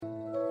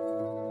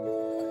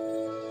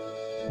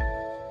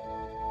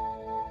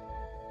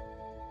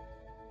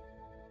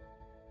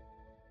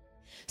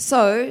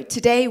So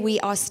today we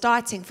are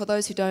starting, for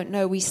those who don't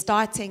know, we're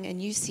starting a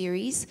new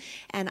series,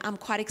 and I'm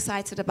quite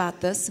excited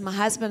about this. My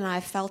husband and I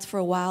felt for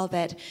a while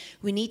that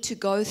we need to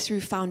go through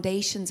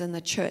foundations in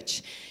the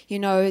church. You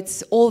know,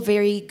 it's all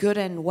very good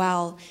and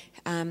well,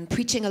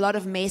 preaching a lot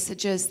of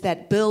messages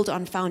that build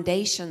on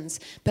foundations,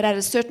 but at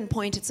a certain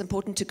point it's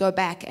important to go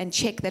back and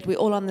check that we're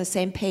all on the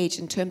same page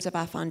in terms of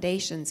our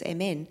foundations.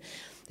 Amen.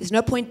 There's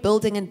no point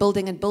building and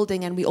building and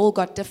building, and we all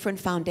got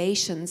different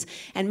foundations.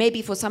 And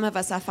maybe for some of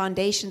us, our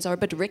foundations are a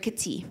bit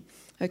rickety.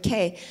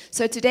 Okay,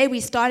 so today we're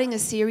starting a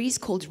series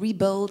called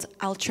Rebuild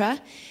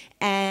Ultra.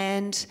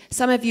 And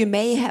some of you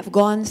may have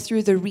gone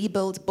through the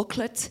Rebuild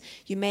booklet.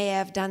 You may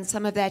have done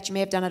some of that. You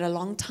may have done it a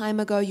long time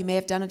ago. You may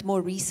have done it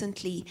more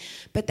recently.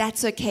 But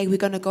that's okay. We're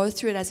going to go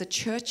through it as a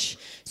church.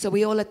 So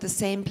we're all at the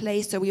same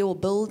place. So we're all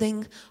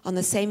building on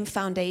the same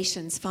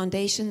foundations.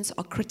 Foundations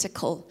are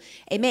critical.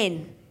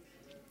 Amen.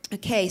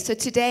 Okay, so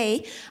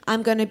today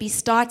I'm going to be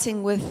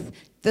starting with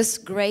this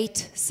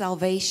great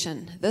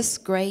salvation.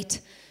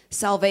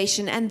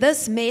 And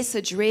this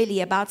message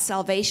really about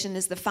salvation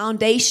is the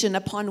foundation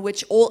upon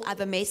which all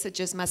other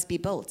messages must be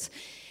built.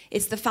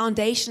 It's the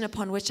foundation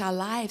upon which our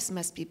lives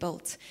must be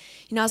built.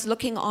 You know, I was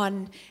looking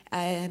on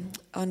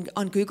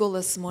Google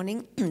this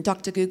morning,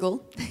 Dr.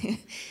 Google,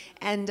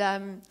 and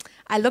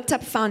I looked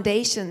up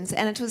foundations,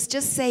 and it was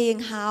just saying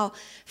how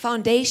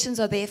foundations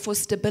are there for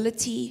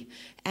stability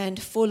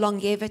and for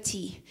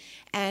longevity,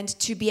 and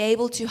to be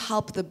able to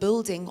help the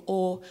building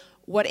or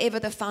whatever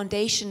the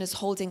foundation is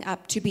holding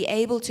up, to be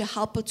able to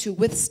help it to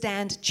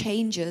withstand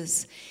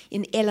changes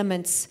in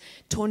elements,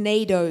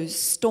 tornadoes,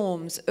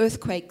 storms,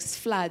 earthquakes,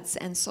 floods,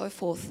 and so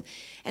forth.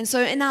 And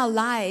so in our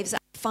lives,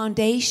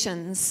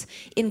 foundations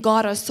in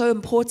God are so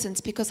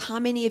important, because how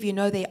many of you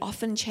know there are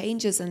often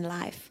changes in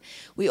life?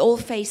 We all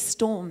face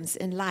storms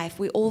in life.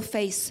 We all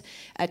face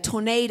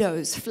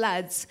tornadoes,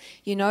 floods,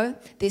 you know.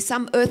 There's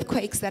some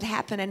earthquakes that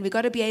happen, and we've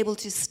got to be able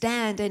to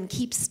stand and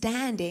keep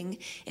standing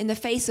in the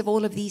face of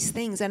all of these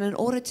things. And in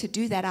order to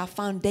do that, our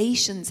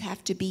foundations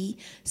have to be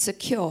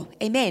secure.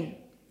 Amen.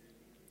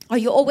 Are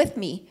you all with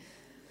me?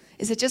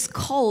 Is it just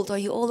cold, or are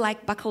you all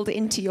like buckled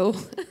into your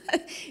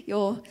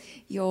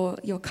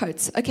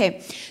coats?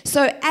 Okay,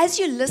 so as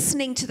you're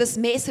listening to this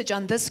message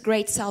on this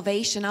great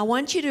salvation, I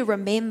want you to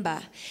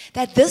remember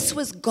that this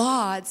was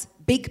God's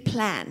big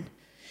plan.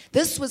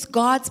 This was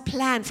God's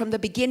plan from the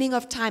beginning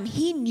of time.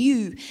 He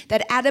knew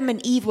that Adam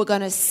and Eve were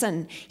going to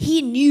sin.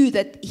 He knew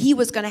that he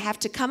was going to have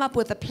to come up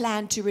with a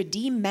plan to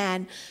redeem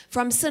man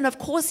from sin. Of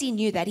course he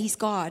knew that. He's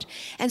God.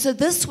 And so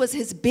this was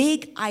his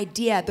big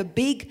idea, the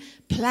big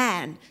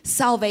plan,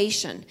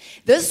 salvation.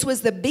 This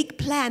was the big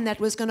plan that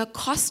was going to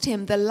cost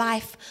him the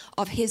life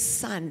of his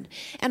son.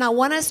 And I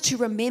want us to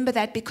remember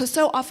that, because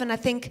so often I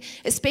think,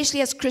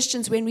 especially as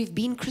Christians, when we've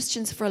been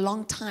Christians for a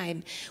long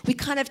time, we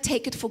kind of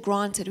take it for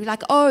granted. We're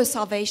like, oh,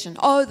 salvation,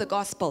 oh, the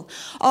gospel,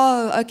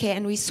 oh, okay,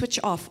 and we switch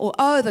off. Or,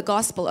 oh, the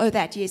gospel, oh,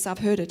 that, yes, I've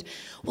heard it.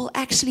 Well,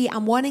 actually,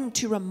 I'm wanting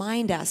to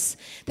remind us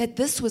that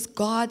this was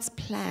God's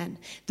plan.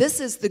 This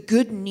is the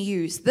good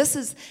news. This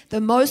is the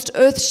most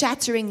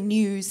earth-shattering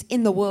news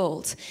in the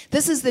world.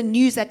 This is the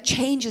news that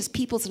changes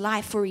people's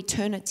life for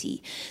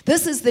eternity.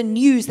 This is the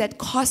news that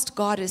cost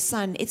God his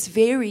son. It's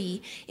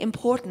very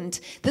important.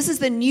 This is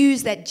the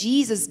news that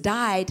Jesus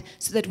died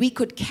so that we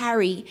could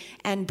carry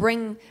and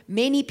bring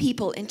many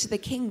people into the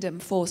kingdom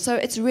for. So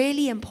it's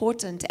really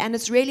important, and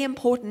it's really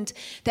important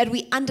that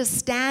we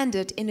understand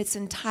it in its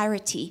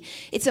entirety.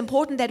 It's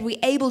important that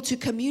we're able to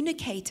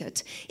communicate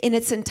it in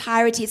its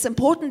entirety. It's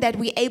important that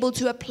we're able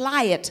to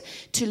apply it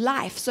to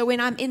life. So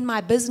when I'm in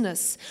my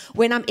business,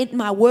 when I'm in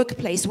my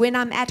workplace, when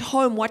I'm at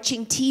home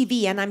watching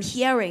TV and I'm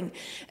hearing,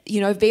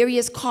 you know,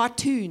 various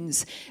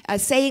cartoons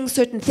saying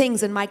certain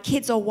things and my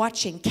kids are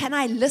watching, can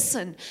I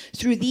listen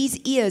through these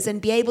ears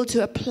and be able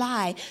to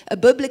apply a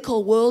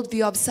biblical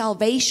worldview of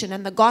salvation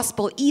and the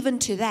gospel even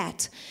to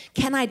that?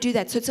 Can I do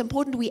that? So it's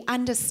important we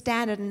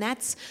understand it, and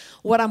that's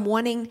what I'm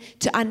wanting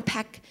to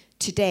unpack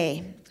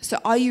today. So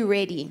are you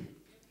ready?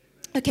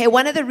 Okay,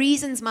 one of the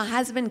reasons my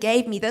husband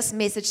gave me this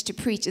message to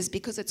preach is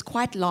because it's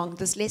quite long.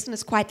 This lesson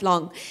is quite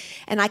long,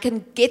 and I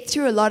can get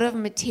through a lot of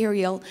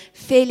material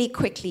fairly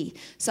quickly.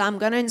 So I'm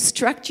going to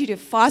instruct you to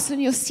fasten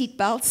your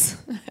seatbelts,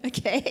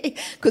 okay,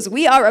 because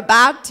we are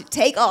about to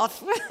take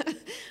off.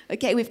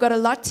 Okay, we've got a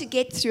lot to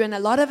get through, and a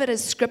lot of it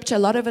is scripture, a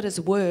lot of it is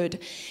word.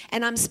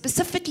 And I'm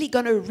specifically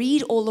going to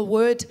read all the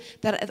word,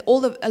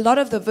 a lot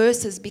of the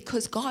verses,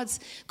 because God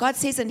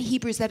says in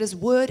Hebrews that his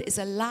word is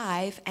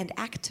alive and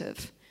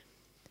active.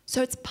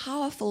 So it's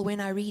powerful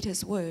when I read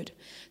his word.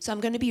 So I'm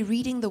going to be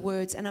reading the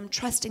words, and I'm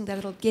trusting that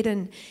it'll get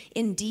in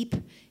deep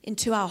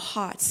into our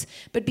hearts.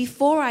 But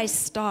before I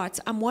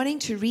start, I'm wanting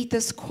to read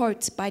this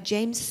quote by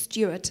James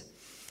Stewart.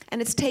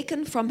 And it's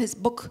taken from his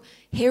book,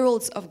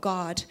 Heralds of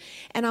God.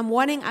 And I'm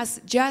wanting us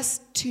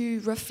just to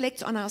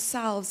reflect on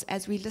ourselves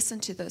as we listen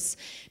to this.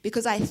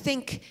 Because I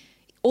think,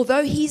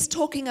 although he's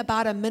talking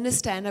about a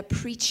minister and a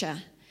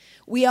preacher,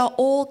 we are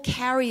all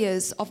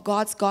carriers of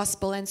God's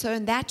gospel, and so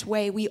in that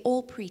way, we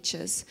all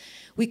preachers.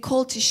 We're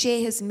called to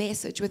share his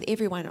message with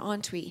everyone,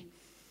 aren't we?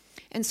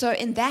 And so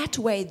in that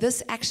way,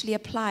 this actually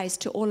applies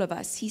to all of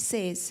us. He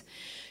says,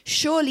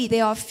 surely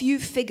there are few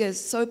figures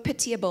so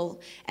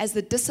pitiable as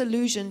the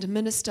disillusioned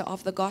minister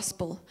of the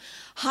gospel.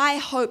 High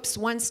hopes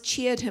once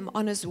cheered him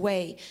on his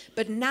way,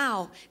 but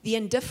now the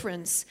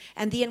indifference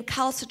and the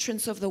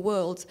incalcitrance of the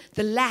world,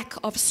 the lack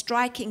of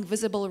striking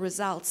visible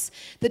results,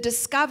 the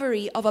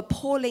discovery of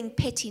appalling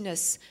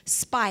pettiness,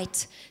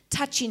 spite,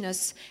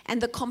 touchiness,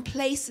 and the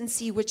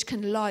complacency which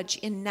can lodge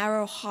in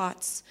narrow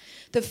hearts,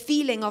 the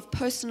feeling of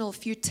personal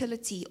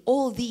futility,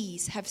 all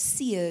these have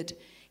seared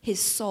his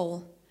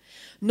soul.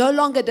 No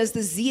longer does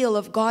the zeal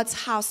of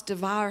God's house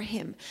devour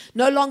him.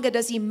 No longer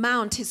does he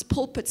mount his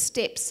pulpit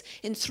steps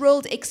in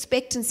thrilled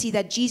expectancy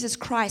that Jesus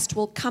Christ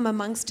will come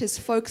amongst his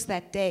folks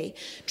that day,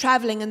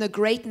 traveling in the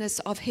greatness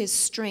of his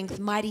strength,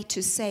 mighty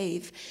to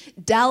save.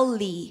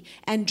 Dully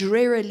and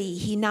drearily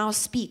he now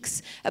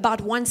speaks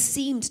about what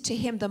seemed to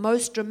him the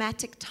most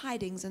dramatic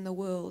tidings in the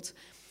world.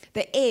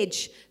 The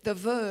edge, the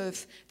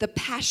verve, the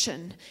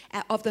passion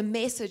of the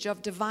message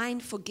of divine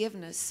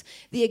forgiveness,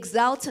 the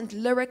exultant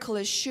lyrical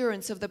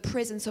assurance of the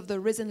presence of the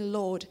risen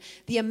Lord,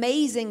 the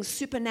amazing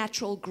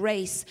supernatural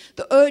grace,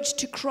 the urge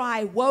to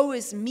cry, woe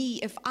is me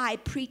if I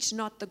preach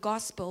not the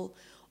gospel,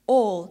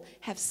 all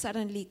have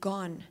suddenly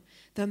gone.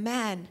 The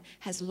man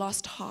has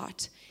lost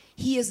heart.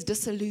 He is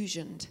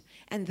disillusioned,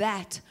 and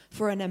that,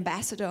 for an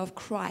ambassador of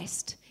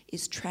Christ,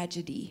 is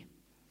tragedy.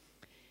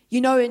 You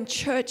know, in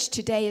church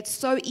today, it's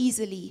so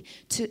easy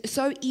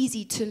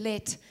to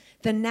let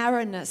the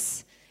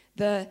narrowness,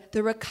 the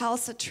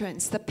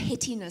recalcitrance, the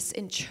pettiness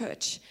in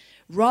church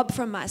rob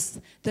from us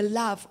the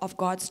love of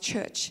God's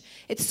church.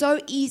 It's so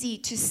easy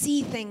to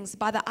see things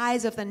by the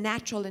eyes of the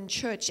natural in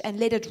church and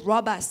let it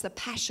rob us the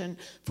passion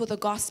for the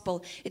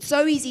gospel. It's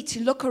so easy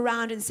to look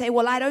around and say,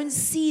 well, I don't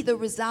see the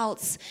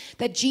results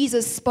that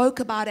Jesus spoke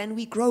about, and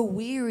we grow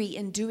weary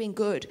in doing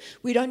good.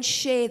 We don't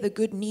share the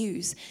good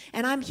news.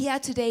 And I'm here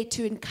today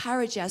to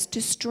encourage us,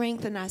 to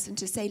strengthen us, and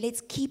to say,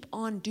 let's keep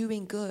on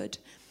doing good.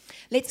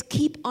 Let's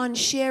keep on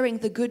sharing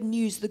the good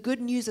news. The good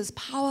news is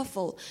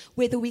powerful,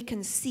 whether we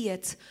can see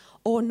it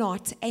or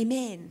not.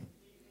 Amen.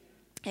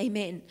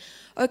 Amen.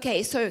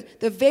 Okay, so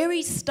the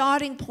very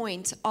starting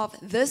point of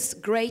this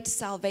great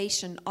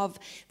salvation, of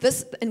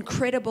this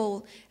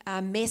incredible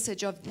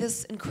message, of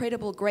this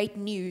incredible great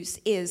news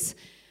is,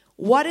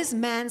 what is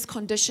man's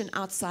condition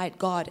outside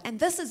God? And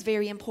this is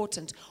very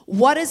important.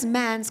 What is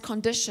man's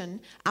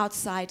condition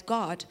outside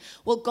God?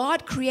 Well,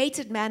 God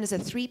created man as a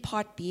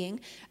three-part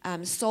being,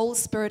 soul,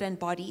 spirit, and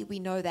body. We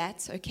know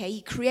that, okay?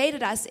 He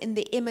created us in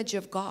the image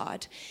of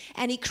God,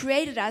 and he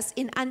created us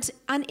in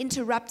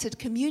uninterrupted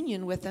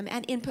communion with him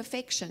and in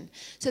perfection.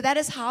 So that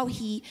is how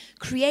he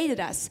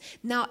created us.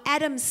 Now,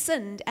 Adam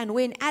sinned, and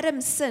when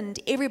Adam sinned,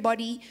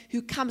 everybody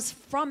who comes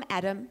from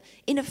Adam,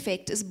 in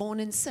effect, is born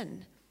in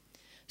sin.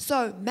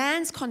 So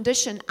man's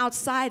condition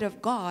outside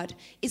of God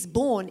is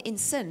born in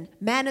sin.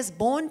 Man is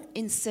born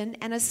in sin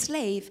and a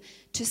slave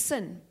to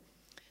sin.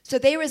 So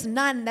there is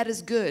none that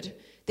is good.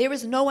 There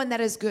is no one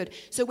that is good.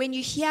 So when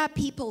you hear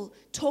people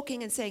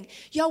talking and saying,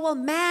 yeah, well,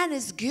 man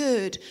is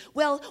good.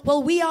 Well,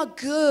 we are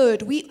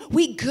good.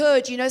 We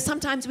good. You know,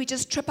 sometimes we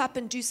just trip up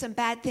and do some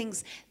bad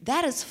things.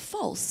 That is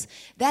false.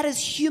 That is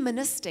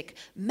humanistic.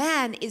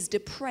 Man is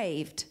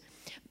depraved.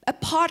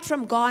 Apart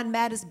from God,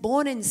 man is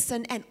born in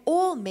sin, and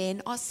all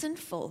men are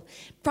sinful.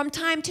 From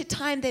time to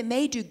time, they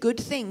may do good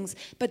things,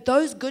 but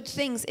those good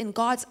things in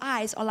God's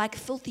eyes are like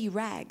filthy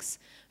rags.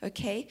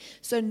 Okay?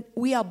 So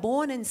we are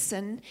born in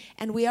sin,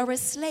 and we are a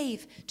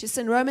slave to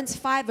sin. Romans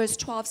 5 verse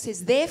 12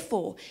 says,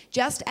 therefore,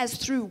 just as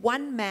through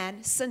one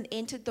man sin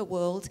entered the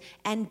world,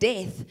 and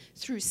death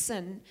through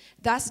sin,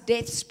 thus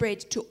death spread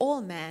to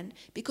all man,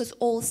 because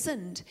all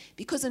sinned.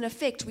 Because in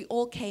effect, we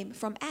all came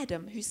from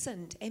Adam, who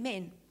sinned.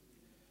 Amen.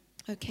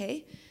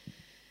 Okay.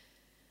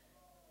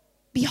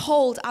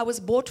 Behold, I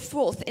was brought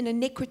forth in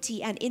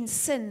iniquity, and in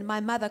sin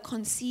my mother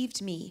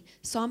conceived me.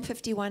 Psalm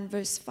 51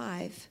 verse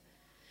 5.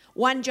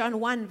 1 John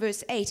 1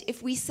 verse 8.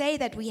 If we say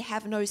that we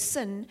have no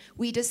sin,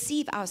 we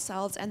deceive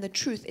ourselves, and the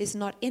truth is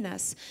not in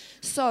us.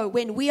 So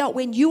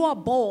when you are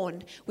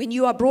born, when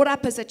you are brought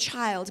up as a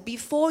child,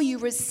 before you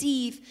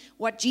receive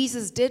what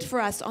Jesus did for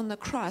us on the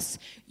cross,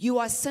 you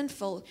are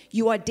sinful.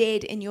 You are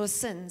dead in your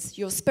sins.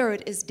 Your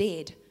spirit is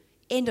dead.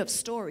 End of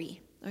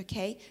story.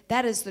 Okay,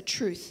 that is the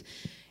truth.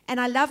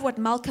 And I love what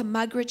Malcolm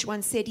Muggeridge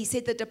once said. He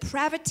said, the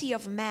depravity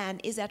of man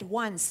is at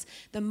once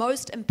the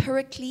most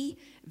empirically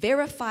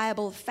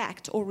verifiable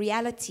fact or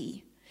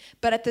reality,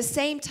 but at the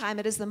same time,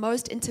 it is the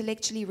most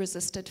intellectually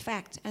resisted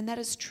fact. And that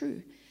is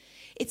true.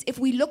 It's, if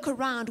we look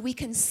around, we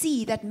can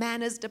see that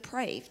man is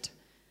depraved.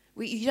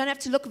 You don't have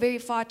to look very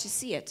far to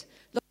see it.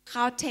 Look,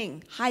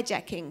 Gauteng,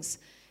 hijackings,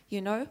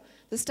 you know,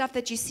 the stuff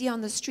that you see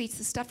on the streets,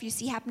 the stuff you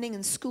see happening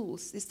in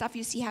schools, the stuff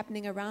you see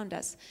happening around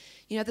us,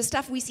 the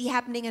stuff we see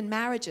happening in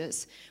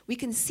marriages, we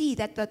can see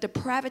that the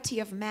depravity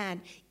of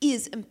man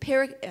is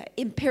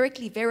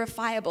empirically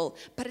verifiable,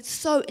 but it's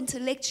so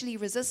intellectually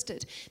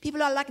resisted.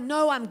 People are like,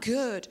 no, I'm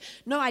good.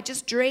 No, I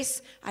just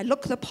dress, I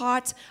look the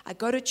part, I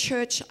go to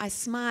church, I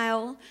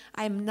smile,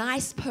 I'm a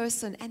nice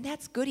person, and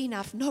that's good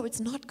enough. No, it's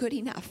not good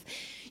enough.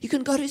 You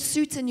can go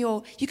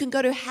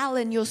to hell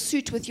in your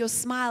suit with your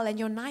smile and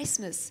your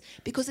niceness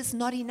because it's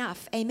not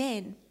enough.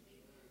 Amen.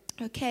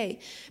 Okay.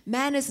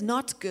 Man is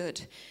not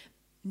good.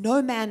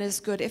 No man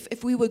is good.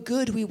 If we were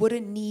good, we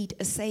wouldn't need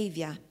a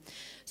savior.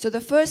 So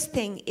the first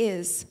thing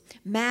is,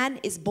 man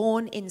is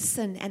born in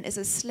sin and is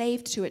a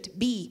slave to it.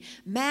 B,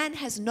 man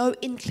has no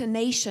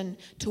inclination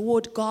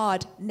toward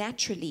God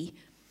naturally.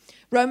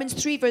 Romans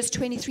 3 verse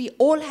 23,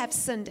 all have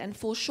sinned and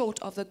fall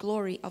short of the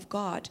glory of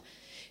God.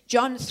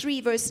 John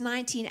 3 verse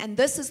 19, and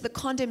this is the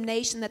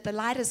condemnation that the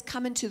light has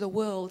come into the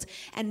world,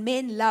 and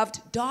men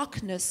loved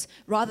darkness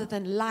rather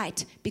than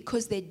light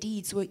because their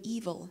deeds were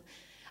evil.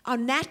 Our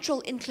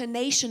natural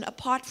inclination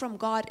apart from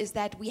God is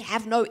that we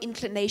have no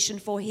inclination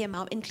for Him.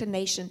 Our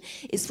inclination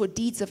is for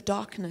deeds of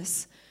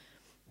darkness.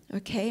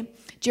 Okay?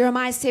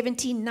 Jeremiah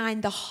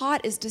 17:9, the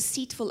heart is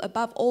deceitful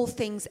above all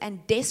things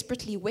and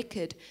desperately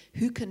wicked.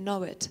 Who can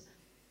know it?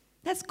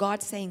 That's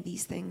God saying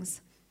these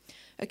things.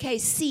 Okay,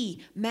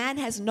 C, man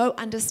has no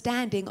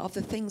understanding of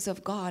the things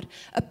of God.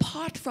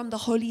 Apart from the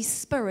Holy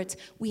Spirit,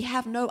 we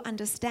have no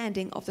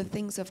understanding of the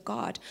things of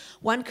God.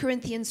 1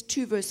 Corinthians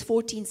 2 verse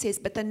 14 says,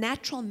 but the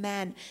natural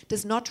man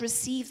does not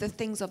receive the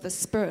things of the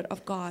Spirit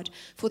of God,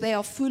 for they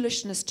are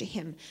foolishness to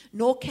him,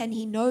 nor can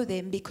he know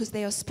them because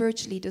they are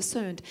spiritually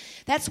discerned.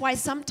 That's why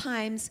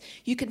sometimes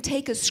you can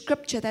take a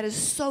scripture that is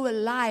so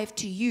alive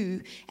to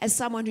you as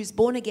someone who's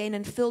born again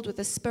and filled with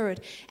the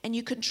Spirit, and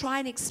you can try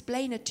and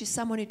explain it to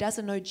someone who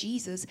doesn't know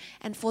Jesus.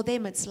 And for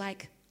them, it's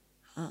like,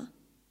 huh?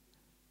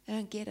 They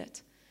don't get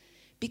it.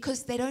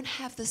 Because they don't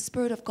have the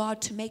Spirit of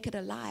God to make it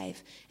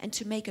alive and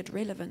to make it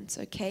relevant,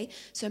 okay?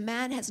 So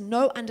man has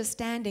no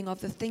understanding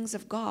of the things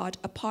of God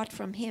apart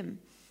from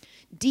Him.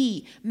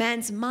 D,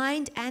 man's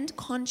mind and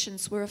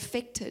conscience were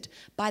affected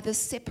by the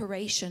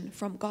separation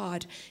from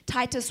God.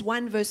 Titus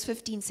 1 verse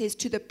 15 says,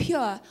 to the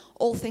pure,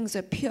 all things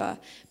are pure,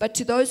 but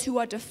to those who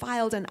are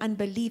defiled and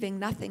unbelieving,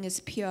 nothing is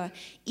pure.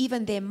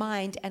 Even their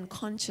mind and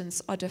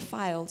conscience are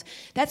defiled.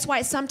 That's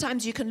why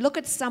sometimes you can look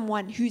at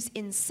someone who's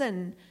in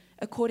sin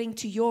according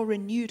to your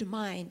renewed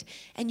mind,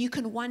 and you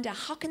can wonder,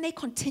 how can they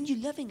continue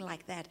living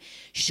like that?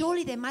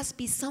 Surely there must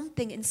be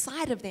something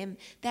inside of them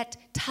that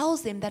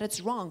tells them that it's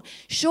wrong.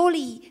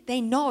 Surely they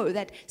know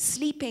that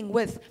sleeping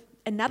with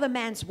another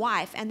man's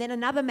wife and then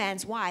another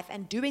man's wife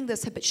and doing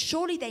this, but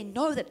surely they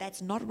know that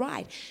that's not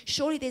right.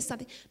 Surely there's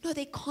something. No,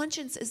 their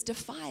conscience is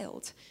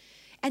defiled.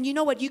 And you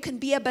know what? You can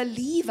be a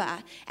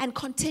believer and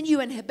continue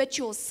in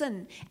habitual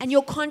sin, and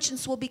your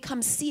conscience will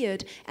become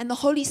seared, and the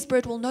Holy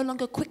Spirit will no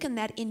longer quicken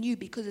that in you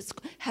because it's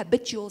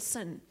habitual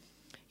sin.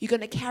 You're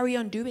going to carry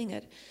on doing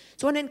it.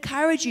 So I want to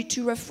encourage you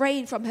to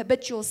refrain from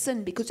habitual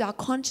sin because our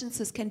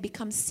consciences can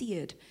become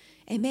seared.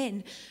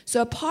 Amen.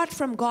 So apart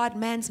from God,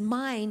 man's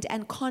mind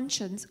and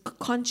conscience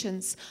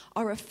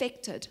are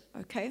affected.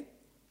 Okay?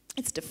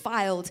 It's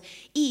defiled.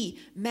 E,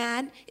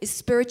 man is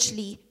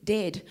spiritually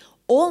dead.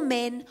 All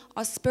men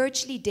are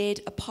spiritually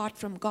dead apart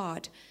from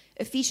God.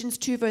 Ephesians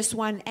 2 verse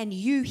 1, and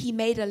you He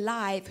made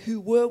alive who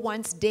were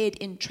once dead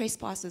in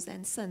trespasses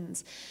and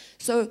sins.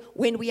 So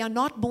when we are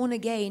not born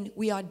again,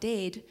 we are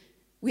dead.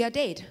 We are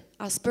dead.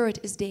 Our spirit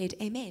is dead.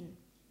 Amen.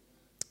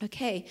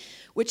 Okay,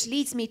 which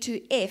leads me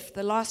to F,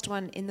 the last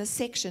one in this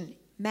section.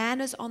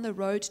 Man is on the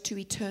road to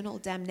eternal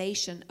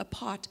damnation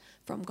apart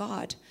from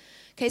God.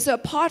 Okay, so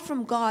apart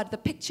from God, the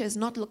picture is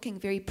not looking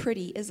very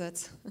pretty, is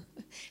it?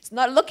 It's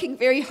not looking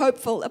very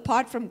hopeful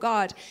apart from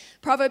God.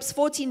 Proverbs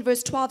 14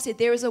 verse 12 says,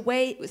 there is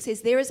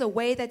a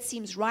way that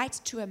seems right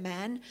to a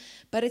man,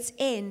 but its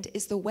end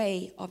is the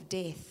way of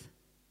death.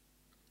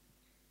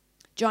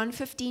 John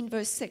 15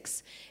 verse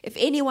 6, if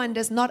anyone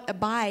does not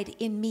abide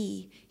in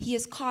me, he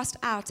is cast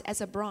out as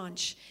a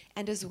branch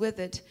and is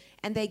withered,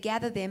 and they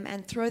gather them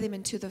and throw them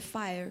into the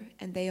fire,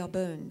 and they are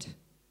burned.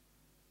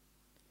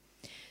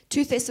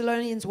 2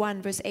 Thessalonians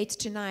 1 verse 8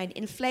 to 9,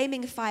 in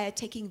flaming fire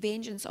taking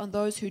vengeance on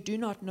those who do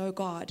not know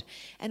God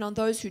and on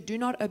those who do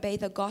not obey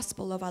the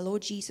gospel of our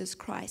Lord Jesus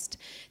Christ.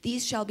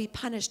 These shall be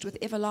punished with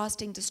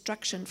everlasting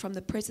destruction from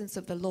the presence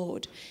of the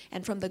Lord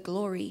and from the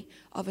glory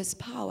of His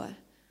power.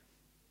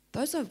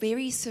 Those are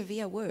very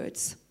severe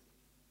words.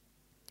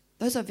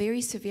 Those are very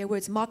severe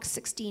words. Mark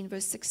 16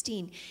 verse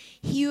 16,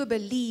 he who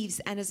believes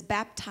and is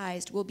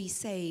baptized will be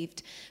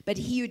saved, but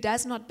he who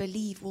does not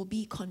believe will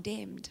be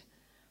condemned.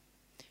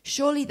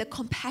 Surely the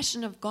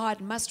compassion of God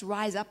must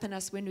rise up in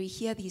us when we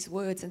hear these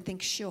words and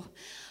think, sure,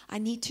 I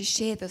need to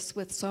share this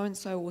with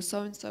so-and-so or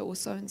so-and-so or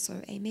so-and-so.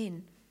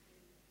 Amen.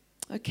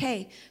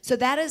 Okay, so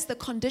that is the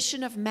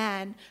condition of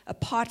man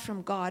apart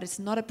from God. It's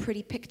not a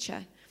pretty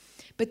picture.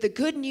 But the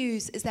good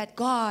news is that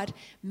God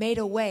made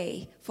a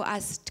way for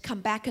us to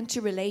come back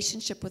into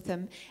relationship with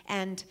Him,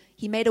 and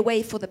He made a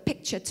way for the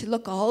picture to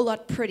look a whole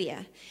lot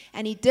prettier.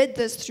 And he did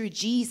this through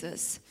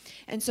Jesus.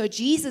 And so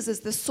Jesus is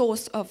the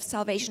source of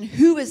salvation.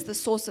 Who is the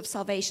source of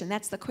salvation?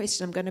 That's the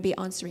question I'm going to be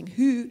answering.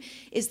 Who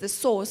is the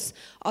source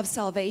of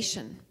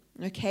salvation?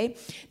 Okay?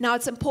 Now,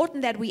 it's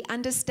important that we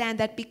understand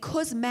that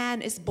because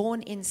man is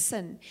born in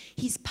sin,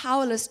 he's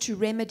powerless to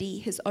remedy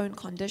his own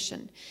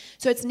condition.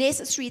 So it's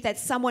necessary that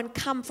someone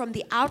come from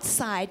the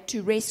outside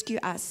to rescue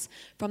us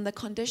from the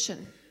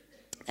condition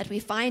that we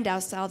find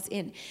ourselves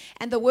in.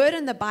 And the word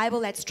in the Bible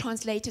that's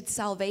translated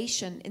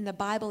salvation in the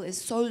Bible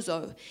is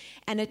sozo,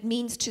 and it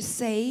means to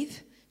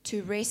save,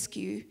 to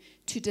rescue,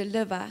 to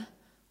deliver,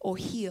 or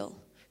heal.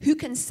 Who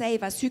can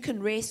save us? Who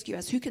can rescue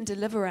us? Who can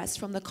deliver us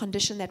from the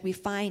condition that we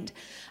find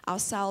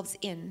ourselves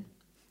in?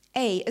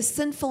 A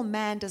sinful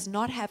man does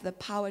not have the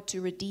power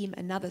to redeem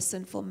another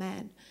sinful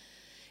man.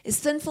 A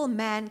sinful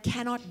man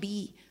cannot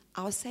be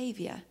our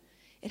Savior.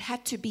 It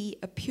had to be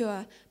a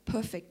pure,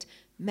 perfect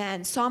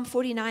man. Psalm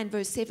 49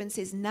 verse 7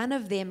 says, none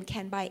of them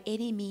can by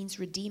any means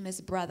redeem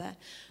his brother,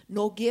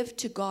 nor give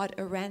to God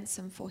a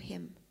ransom for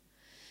him.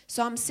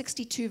 Psalm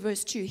 62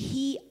 verse 2,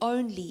 he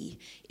only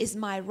is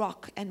my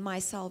rock and my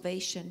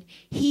salvation.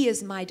 He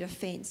is my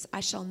defense. I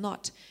shall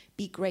not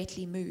be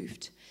greatly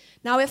moved.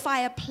 Now, if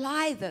I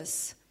apply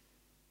this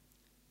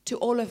to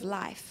all of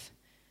life,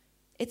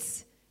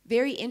 it's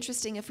very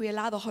interesting if we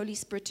allow the Holy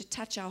Spirit to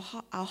touch our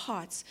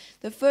hearts.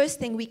 The first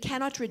thing, we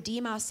cannot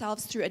redeem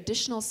ourselves through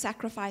additional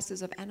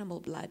sacrifices of animal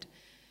blood.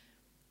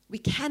 We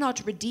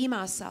cannot redeem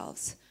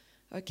ourselves.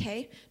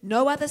 Okay?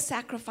 No other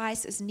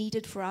sacrifice is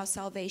needed for our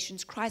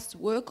salvations. Christ's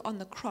work on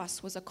the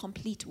cross was a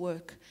complete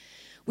work.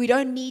 We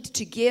don't need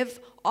to give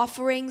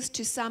offerings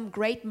to some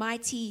great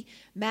mighty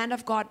man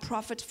of God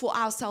prophet for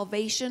our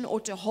salvation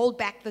or to hold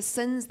back the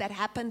sins that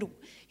happened.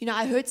 You know,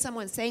 I heard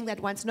someone saying that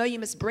once. No, you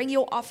must bring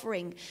your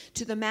offering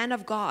to the man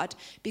of God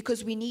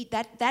because we need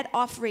that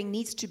offering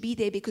needs to be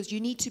there because you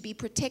need to be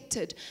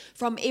protected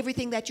from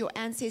everything that your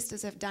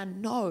ancestors have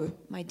done. No,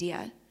 my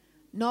dear.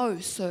 No,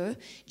 sir.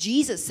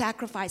 Jesus'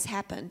 sacrifice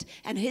happened,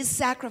 and his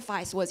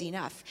sacrifice was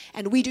enough.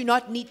 And we do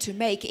not need to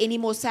make any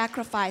more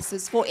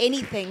sacrifices for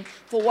anything,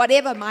 for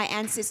whatever my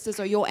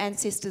ancestors or your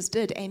ancestors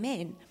did.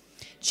 Amen.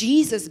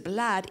 Jesus'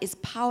 blood is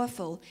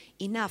powerful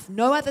enough.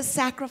 No other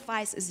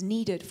sacrifice is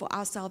needed for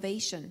our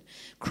salvation.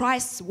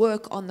 Christ's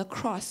work on the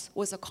cross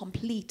was a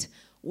complete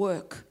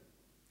work.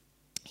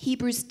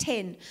 Hebrews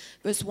 10,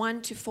 verse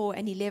 1 to 4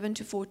 and 11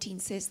 to 14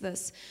 says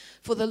this,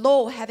 for the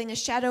law, having a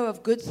shadow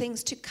of good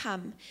things to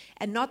come,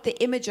 and not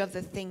the image of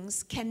the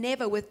things, can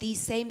never with these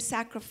same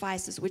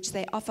sacrifices which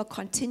they offer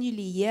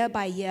continually year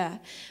by year,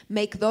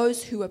 make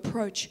those who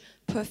approach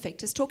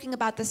perfect. It's talking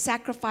about the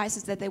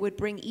sacrifices that they would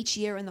bring each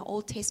year in the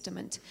Old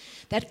Testament,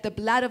 that the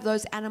blood of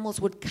those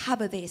animals would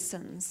cover their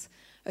sins.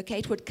 Okay,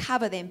 it would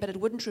cover them, but it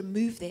wouldn't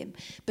remove them.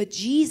 But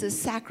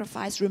Jesus'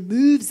 sacrifice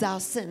removes our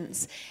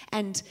sins.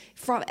 And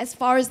as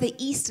far as the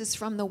east is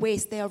from the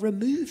west, they are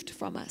removed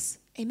from us.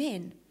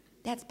 Amen.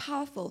 That's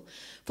powerful.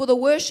 For the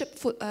worship,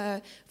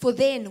 for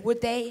then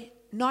would they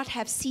not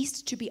have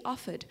ceased to be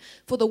offered.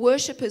 For the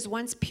worshippers,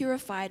 once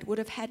purified, would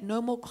have had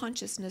no more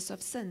consciousness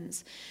of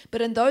sins.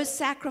 But in those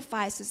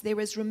sacrifices, there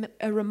is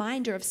a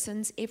reminder of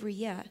sins every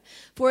year.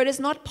 For it is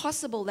not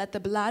possible that the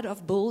blood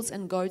of bulls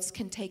and goats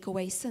can take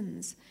away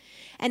sins.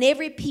 And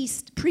every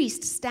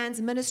priest stands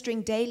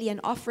ministering daily and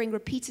offering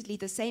repeatedly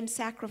the same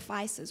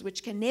sacrifices,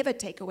 which can never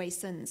take away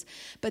sins.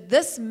 But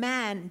this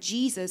man,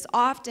 Jesus,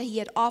 after he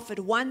had offered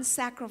one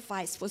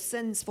sacrifice for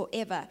sins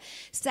forever,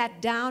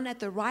 sat down at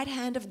the right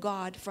hand of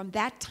God, from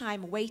that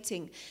time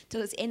waiting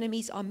till his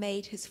enemies are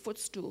made his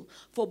footstool.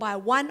 For by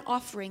one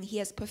offering he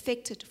has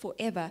perfected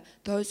forever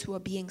those who are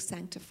being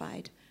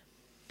sanctified.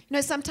 You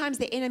know, sometimes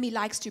the enemy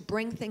likes to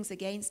bring things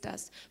against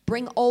us,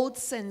 bring old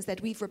sins that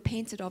we've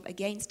repented of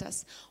against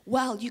us.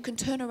 Well, you can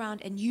turn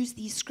around and use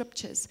these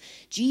scriptures.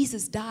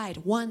 Jesus died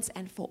once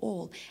and for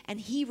all,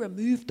 and he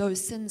removed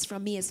those sins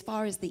from me as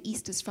far as the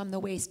east is from the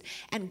west.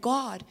 And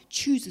God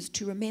chooses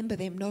to remember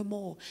them no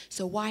more.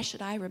 So why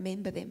should I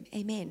remember them?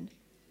 Amen.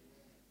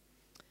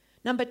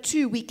 Number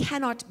 2, we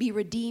cannot be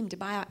redeemed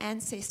by our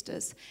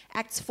ancestors.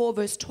 Acts 4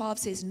 verse 12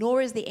 says, nor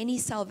is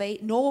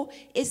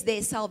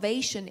there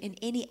salvation in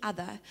any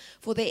other,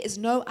 for there is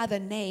no other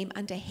name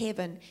under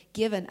heaven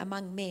given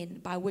among men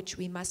by which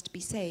we must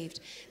be saved.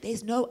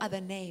 There's no other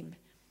name.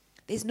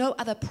 There's no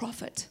other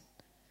prophet.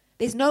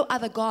 There's no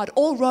other God.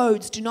 All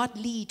roads do not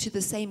lead to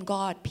the same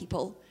God,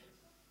 people.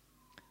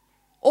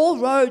 All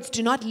roads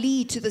do not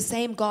lead to the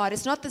same God.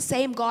 It's not the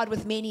same God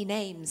with many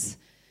names.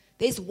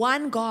 There's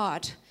one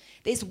God.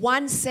 There's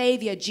one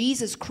Savior,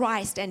 Jesus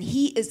Christ, and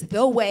he is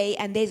the way,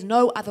 and there's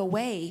no other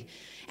way.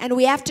 And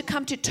we have to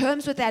come to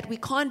terms with that. We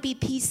can't be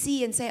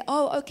PC and say,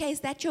 oh, okay,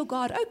 is that your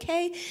God?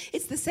 Okay,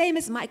 it's the same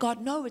as my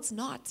God. No, it's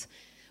not.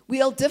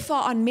 We'll differ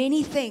on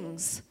many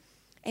things.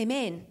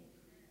 Amen.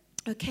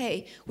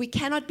 Okay, we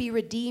cannot be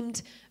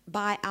redeemed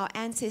by our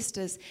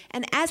ancestors.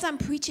 And as I'm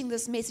preaching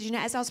this message, you know,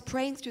 as I was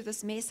praying through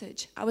this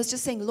message, I was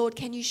just saying, Lord,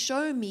 can you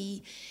show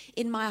me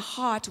in my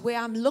heart where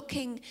I'm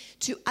looking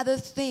to other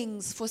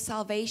things for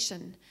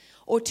salvation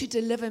or to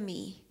deliver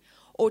me,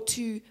 or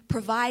to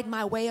provide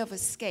my way of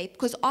escape.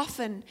 Because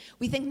often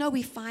we think, no,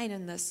 we're fine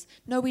in this.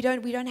 No, we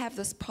don't have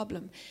this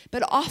problem.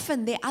 But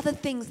often there are other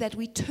things that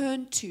we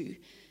turn to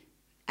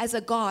as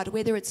a God,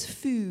 whether it's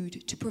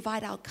food to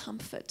provide our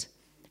comfort,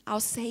 our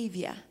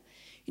Savior.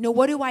 You know,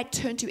 what do I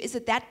turn to? Is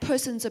it that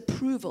person's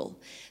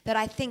approval that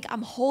I think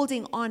I'm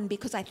holding on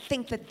because I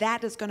think that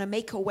that is going to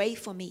make a way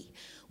for me?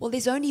 Well,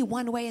 there's only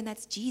one way, and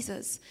that's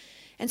Jesus.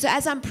 And so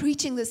as I'm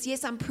preaching this,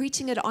 yes, I'm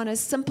preaching it on a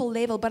simple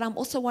level, but I'm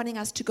also wanting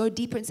us to go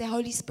deeper and say,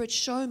 Holy Spirit,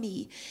 show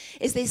me.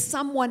 Is there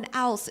someone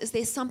else? Is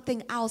there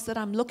something else that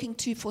I'm looking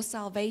to for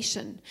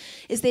salvation?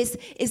 Is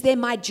there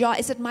my job?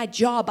 Is it my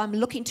job? I'm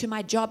looking to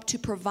my job to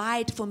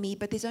provide for me,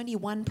 but there's only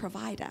one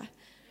provider.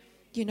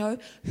 You know,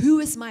 who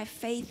is my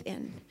faith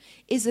in?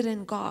 Is it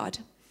in God?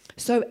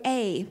 So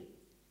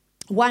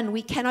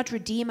we cannot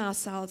redeem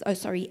ourselves.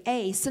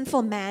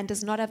 Sinful man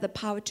does not have the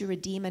power to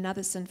redeem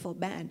another sinful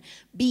man.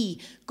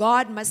 B,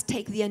 God must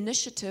take the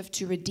initiative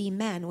to redeem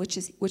man, which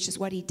is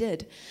what he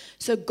did.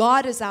 So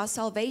God is our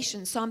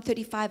salvation. Psalm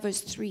 35 verse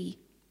 3.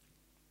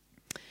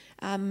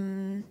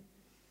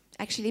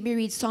 Actually, let me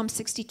read Psalm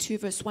 62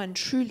 verse 1.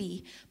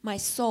 Truly, my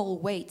soul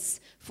waits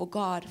for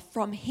God.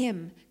 From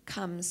him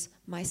comes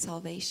my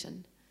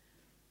salvation.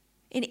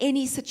 In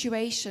any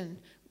situation,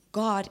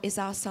 God is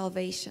our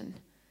salvation.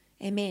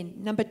 Amen.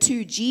 Number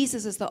 2,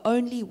 Jesus is the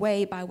only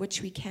way by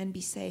which we can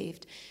be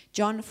saved.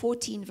 John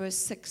 14 verse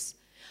 6.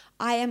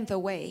 I am the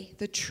way,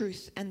 the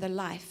truth, and the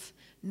life.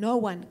 No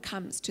one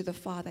comes to the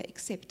Father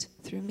except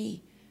through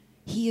me.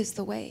 He is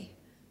the way.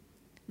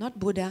 Not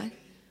Buddha,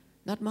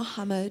 not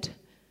Muhammad,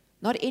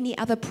 not any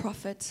other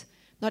prophet,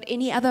 not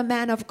any other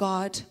man of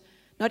God,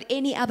 not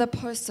any other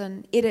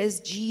person. It is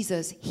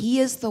Jesus. He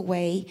is the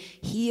way.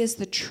 He is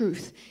the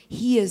truth.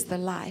 He is the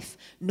life.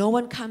 No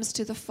one comes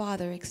to the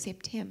Father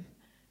except him.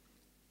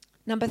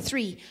 Number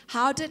 3,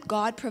 how did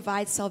God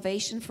provide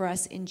salvation for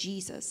us in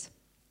Jesus?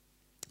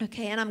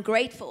 Okay, and I'm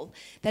grateful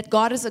that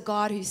God is a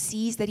God who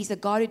sees, that he's a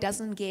God who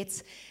doesn't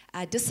get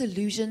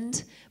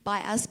disillusioned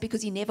by us,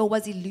 because he never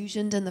was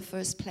illusioned in the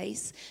first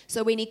place.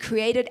 So when he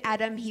created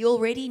Adam, he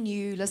already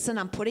knew, listen,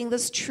 I'm putting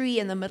this tree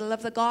in the middle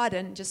of the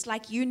garden, just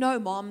like you know,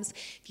 moms,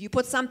 if you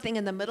put something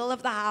in the middle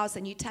of the house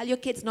and you tell your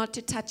kids not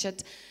to touch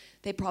it,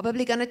 they're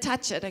probably going to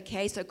touch it,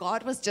 okay? So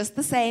God was just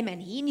the same, and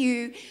he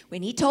knew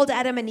when he told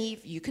Adam and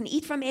Eve, you can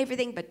eat from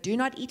everything, but do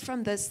not eat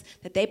from this,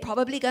 that they're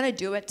probably going to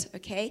do it,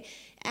 okay?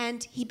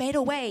 And he made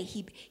a way.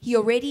 He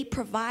already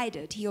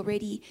provided. He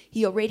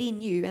already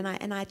knew,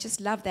 and I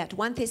just love that.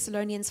 1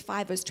 Thessalonians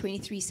 5 verse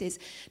 23 says,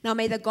 now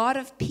may the God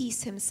of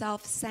peace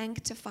himself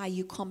sanctify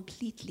you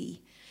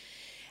completely,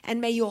 and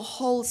may your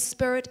whole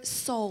spirit,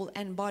 soul,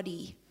 and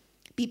body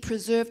be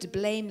preserved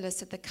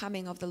blameless at the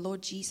coming of the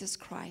Lord Jesus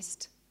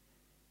Christ.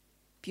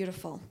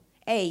 Beautiful.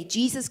 A,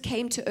 Jesus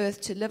came to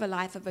earth to live a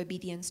life of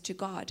obedience to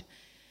God.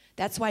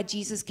 That's why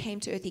Jesus came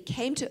to earth. He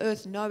came to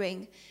earth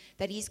knowing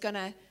that he's going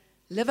to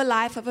live a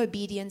life of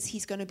obedience.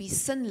 He's going to be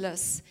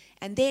sinless.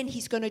 And then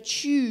he's going to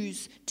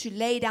choose to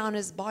lay down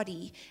his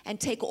body and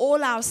take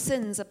all our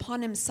sins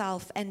upon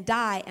himself and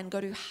die and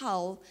go to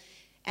hell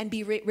and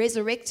be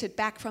resurrected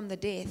back from the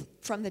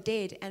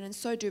dead, and in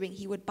so doing,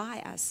 he would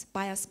buy us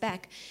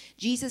back.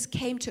 Jesus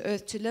came to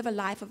earth to live a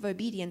life of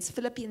obedience.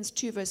 Philippians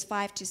 2 verse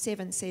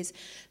 5-7 says,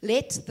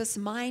 let this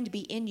mind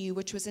be in you,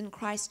 which was in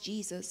Christ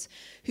Jesus,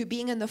 who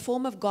being in the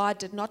form of God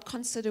did not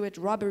consider it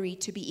robbery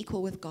to be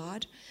equal with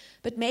God,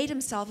 but made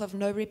himself of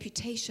no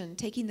reputation,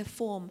 taking the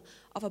form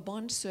of a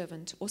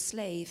bondservant or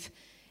slave,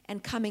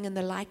 and coming in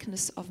the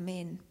likeness of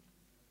men.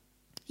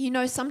 You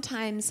know,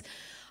 sometimes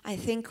I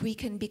think we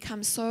can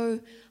become so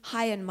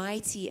high and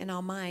mighty in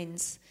our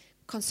minds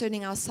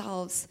concerning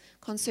ourselves,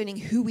 concerning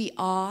who we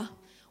are,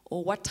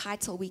 or what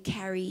title we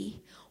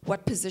carry,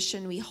 what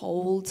position we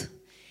hold,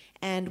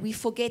 and we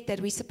forget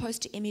that we're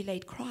supposed to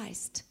emulate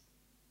Christ.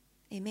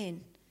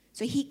 Amen.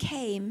 So he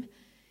came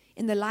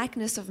in the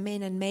likeness of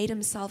men and made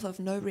himself of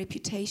no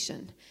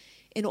reputation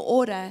in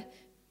order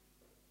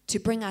to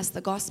bring us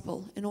the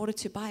gospel, in order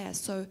to buy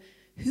us. So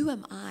who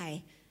am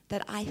I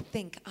that I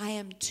think I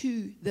am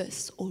to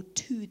this or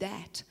to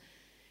that,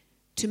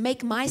 to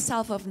make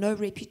myself of no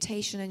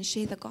reputation and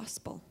share the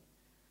gospel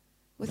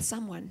with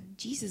someone?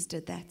 Jesus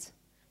did that.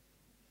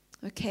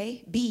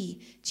 Okay?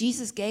 B,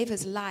 Jesus gave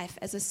his life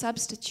as a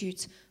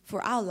substitute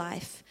for our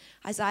life.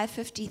 Isaiah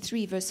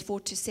 53 verse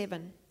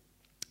 4-7.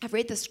 I've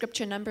read the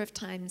scripture a number of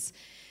times,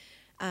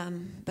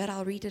 but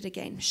I'll read it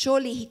again.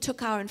 Surely he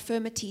took our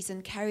infirmities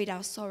and carried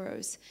our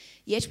sorrows.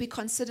 Yet we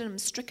consider him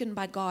stricken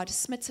by God,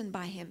 smitten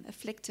by him,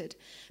 afflicted.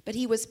 But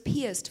he was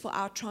pierced for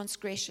our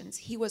transgressions.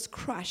 He was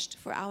crushed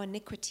for our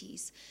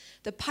iniquities.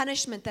 The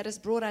punishment that has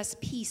brought us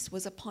peace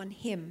was upon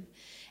him,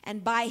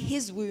 and by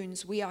his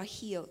wounds we are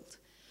healed.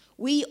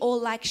 We all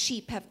like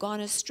sheep have gone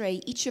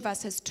astray. Each of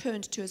us has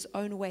turned to his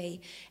own way,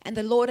 and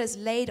the Lord has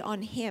laid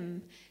on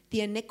him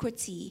the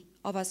iniquity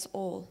of us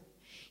all.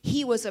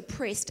 He was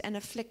oppressed and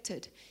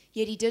afflicted,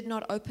 yet he did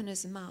not open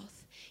his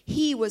mouth.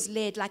 He was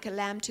led like a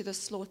lamb to the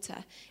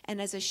slaughter,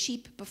 and as a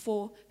sheep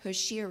before her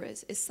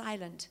shearers is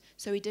silent,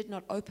 so he did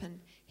not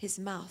open his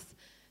mouth.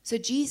 So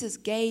Jesus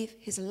gave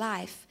his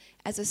life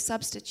as a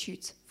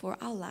substitute for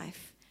our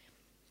life.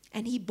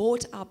 And he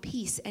bought our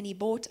peace and he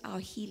bought our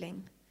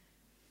healing.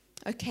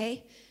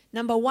 Okay?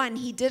 Number one,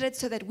 he did it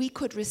so that we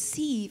could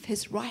receive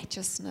his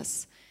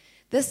righteousness.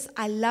 This,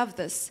 I love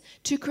this.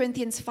 2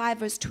 Corinthians 5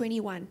 verse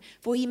 21.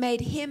 For he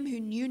made him who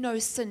knew no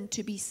sin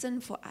to be sin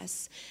for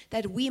us,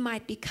 that we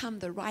might become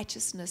the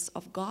righteousness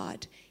of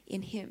God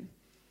in him.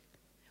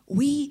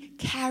 We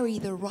carry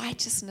the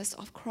righteousness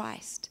of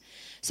Christ.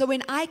 So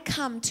when I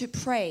come to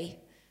pray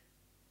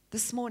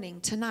this morning,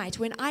 tonight,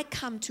 when I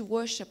come to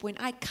worship, when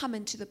I come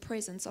into the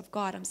presence of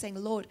God, I'm saying,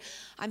 Lord,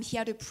 I'm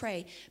here to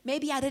pray.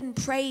 Maybe I didn't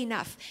pray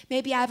enough.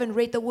 Maybe I haven't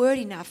read the word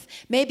enough.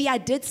 Maybe I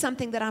did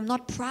something that I'm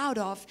not proud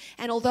of.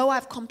 And although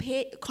I've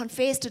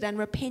confessed it and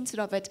repented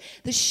of it,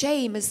 the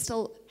shame is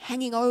still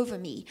hanging over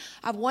me.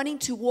 I'm wanting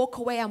to walk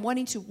away. I'm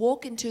wanting to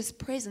walk into his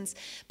presence,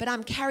 but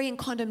I'm carrying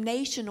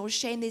condemnation or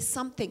shame. There's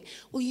something.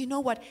 Well, you know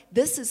what?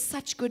 This is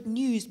such good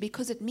news,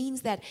 because it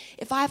means that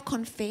if I've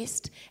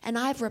confessed and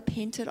I've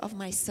repented of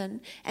my sin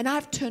and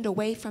I've turned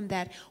away from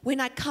that, when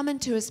I come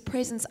into his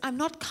presence, I'm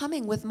not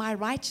coming with my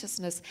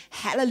righteousness.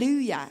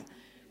 Hallelujah.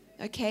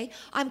 Okay?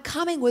 I'm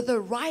coming with the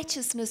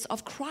righteousness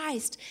of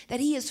Christ that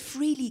he has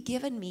freely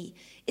given me.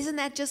 Isn't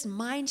that just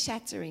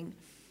mind-shattering?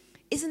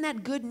 Isn't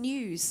that good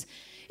news?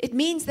 It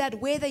means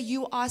that whether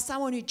you are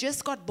someone who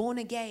just got born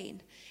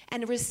again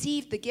and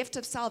received the gift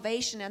of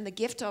salvation and the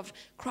gift of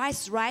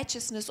Christ's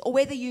righteousness, or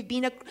whether you've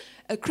been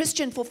a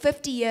Christian for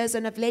 50 years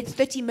and have led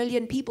 30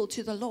 million people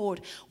to the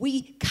Lord,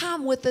 we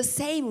come with the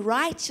same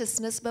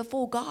righteousness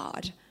before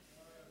God.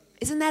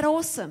 Isn't that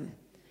awesome?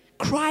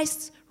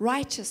 Christ's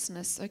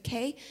righteousness,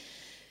 okay?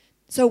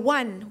 So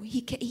one,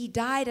 he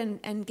died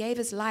and gave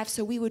his life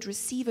so we would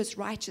receive his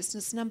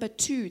righteousness. Number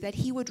two, that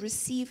he would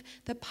receive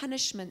the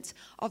punishment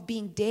of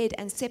being dead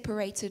and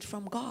separated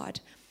from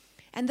God.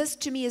 And this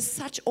to me is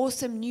such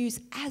awesome news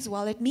as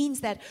well. It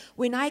means that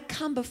when I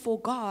come before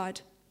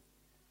God,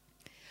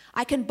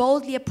 I can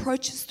boldly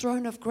approach his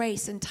throne of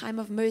grace in time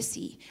of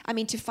mercy.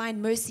 To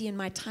find mercy in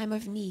my time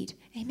of need.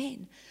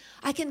 Amen.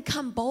 I can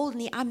come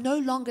boldly. I'm no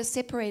longer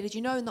separated.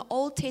 You know, in the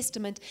Old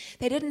Testament,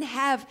 they didn't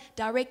have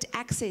direct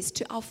access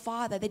to our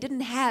Father. They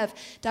didn't have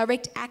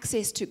direct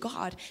access to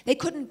God. They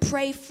couldn't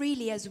pray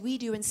freely as we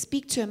do and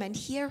speak to him and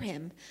hear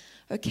him.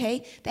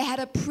 Okay? They had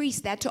a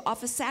priest that to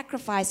offer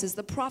sacrifices.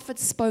 The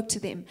prophets spoke to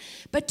them.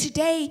 But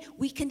today,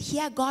 we can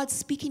hear God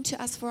speaking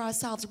to us for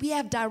ourselves. We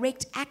have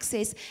direct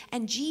access,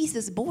 and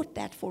Jesus bought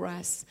that for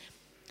us.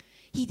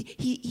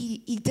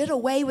 He did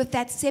away with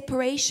that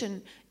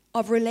separation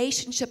of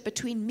relationship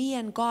between me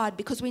and God,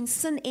 because when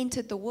sin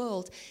entered the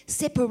world,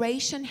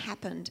 separation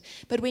happened.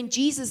 But when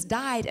Jesus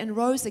died and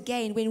rose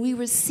again, when we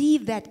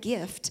receive that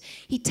gift,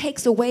 he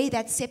takes away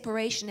that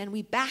separation and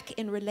we're back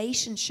in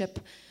relationship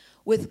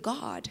with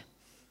God.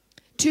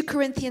 2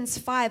 Corinthians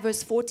 5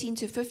 verse 14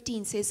 to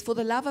 15 says, for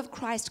the love of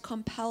Christ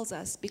compels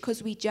us,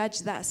 because we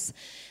judge thus,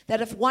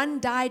 that if one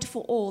died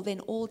for all,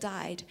 then all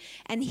died.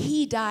 And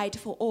he died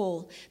for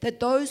all, that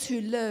those who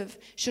live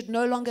should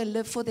no longer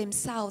live for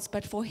themselves,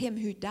 but for him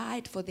who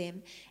died for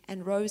them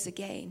and rose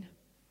again.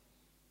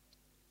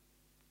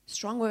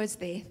 Strong words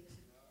there.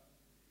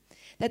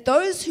 That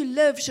those who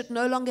live should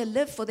no longer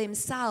live for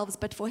themselves,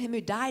 but for him who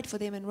died for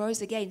them and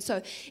rose again.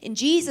 So in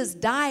Jesus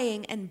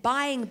dying and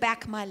buying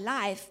back my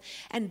life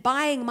and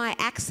buying my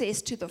access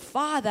to the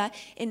Father,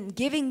 in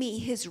giving me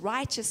his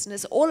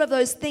righteousness, all of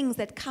those things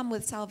that come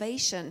with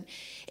salvation,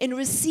 in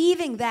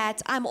receiving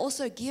that, I'm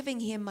also giving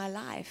him my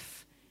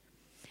life.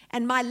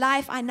 And my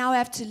life I now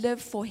have to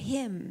live for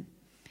him.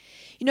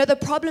 You know, the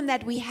problem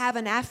that we have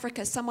in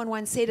Africa, someone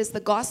once said, is the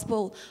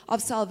gospel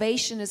of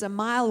salvation is a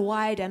mile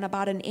wide and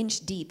about an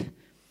inch deep.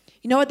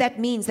 You know what that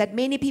means? That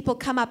many people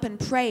come up and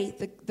pray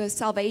the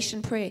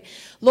salvation prayer.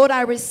 Lord,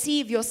 I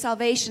receive your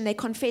salvation. They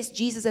confess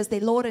Jesus as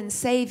their Lord and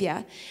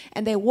Savior,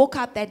 and they walk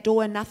out that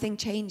door and nothing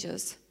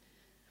changes.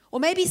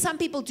 Or maybe some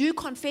people do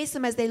confess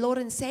him as their Lord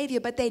and Savior,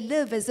 but they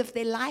live as if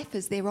their life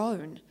is their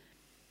own.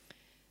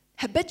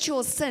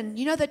 Habitual sin.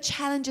 You know the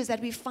challenges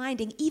that we're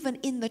finding even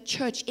in the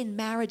church, in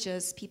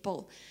marriages,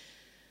 people.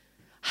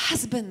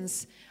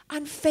 Husbands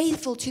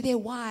unfaithful to their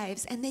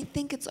wives, and they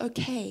think it's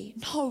okay.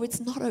 No, it's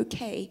not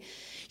okay.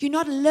 You're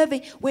not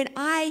living. When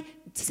I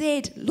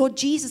said, Lord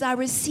Jesus, I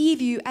receive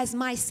you as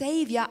my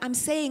Savior, I'm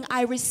saying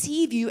I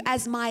receive you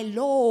as my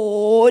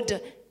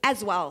Lord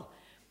as well.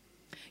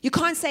 You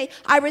can't say,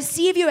 I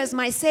receive you as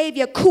my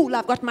Savior. Cool,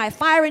 I've got my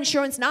fire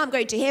insurance. Now I'm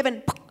going to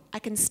heaven. I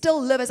can still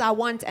live as I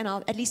want, and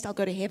at least I'll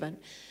go to heaven.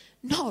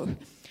 No.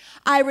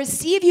 I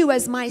receive you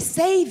as my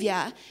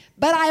Savior,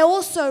 but I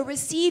also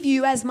receive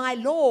you as my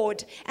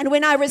Lord. And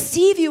when I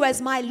receive you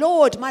as my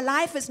Lord, my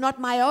life is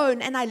not my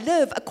own, and I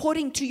live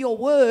according to your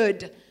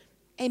word.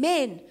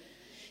 Amen.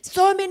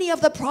 So many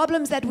of the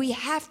problems that we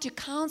have to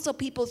counsel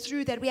people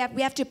through, that we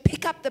have to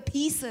pick up the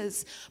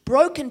pieces,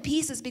 broken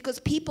pieces, because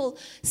people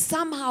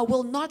somehow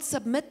will not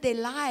submit their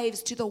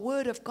lives to the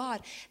word of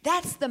God.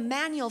 That's the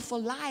manual for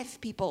life,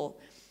 people.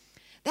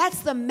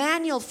 That's the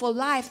manual for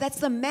life. That's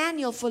the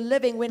manual for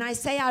living. When I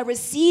say I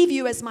receive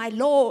you as my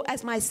Lord,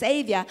 as my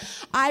Savior,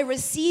 I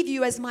receive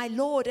you as my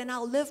Lord, and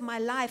I'll live my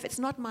life. It's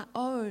not my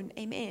own.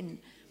 Amen.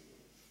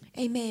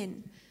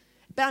 Amen.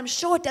 But I'm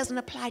sure it doesn't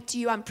apply to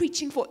you. I'm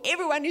preaching for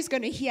everyone who's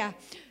going to hear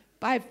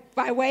by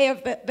way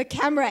of the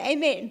camera.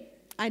 Amen.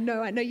 I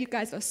know you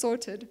guys are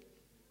sorted.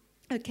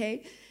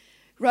 Okay.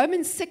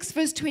 Romans 6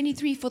 verse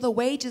 23, for the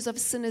wages of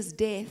sin is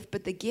death,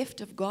 but the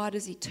gift of God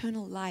is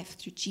eternal life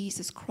through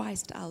Jesus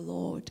Christ our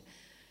Lord.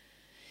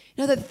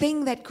 You know, the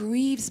thing that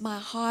grieves my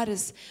heart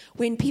is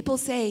when people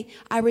say,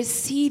 I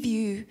receive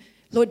you,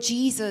 Lord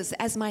Jesus,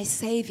 as my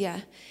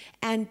Savior.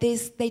 And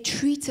they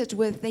treat it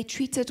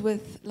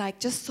with like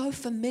just so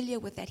familiar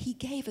with that. He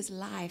gave his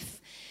life.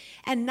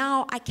 And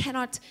now I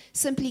cannot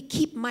simply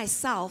keep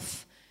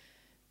myself.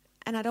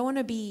 And I don't want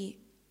to be,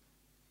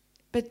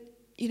 but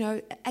you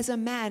know, as a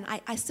man,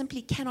 I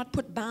simply cannot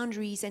put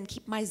boundaries and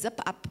keep my zip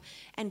up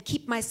and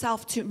keep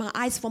myself to my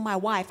eyes for my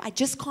wife. I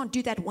just can't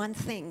do that one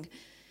thing.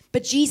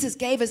 But Jesus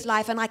gave his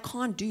life, and I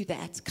can't do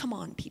that. Come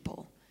on,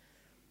 people.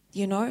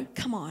 You know,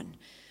 come on.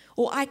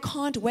 Or I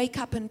can't wake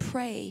up and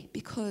pray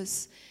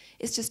because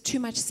it's just too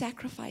much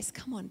sacrifice.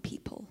 Come on,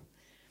 people.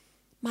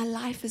 My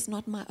life is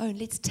not my own.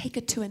 Let's take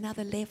it to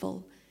another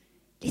level.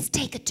 Let's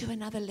take it to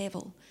another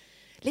level.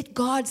 Let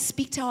God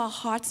speak to our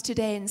hearts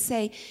today and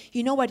say,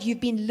 you know what, you've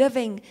been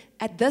living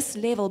at this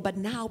level, but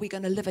now we're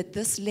going to live at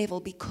this level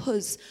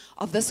because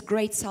of this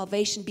great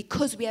salvation,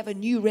 because we have a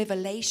new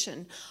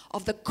revelation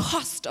of the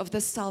cost of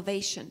this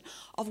salvation,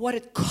 of what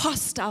it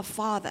cost our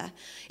Father.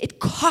 It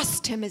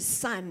cost him his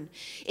son.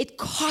 It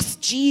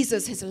cost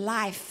Jesus his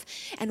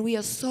life. And we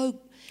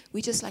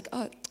just like,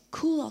 oh,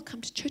 cool, I'll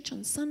come to church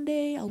on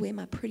Sunday, I'll wear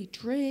my pretty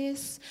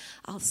dress,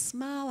 I'll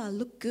smile, I'll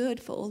look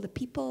good for all the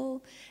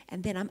people,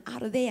 and then I'm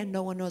out of there and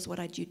no one knows what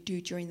I do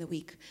during the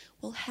week.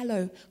 Well,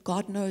 hello,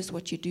 God knows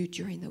what you do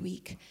during the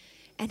week.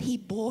 And he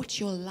bought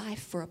your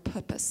life for a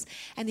purpose.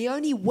 And the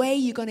only way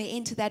you're going to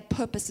enter that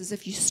purpose is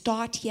if you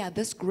start here,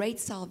 this great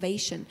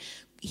salvation.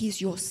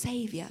 He's your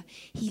Savior.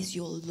 He's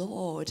your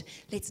Lord.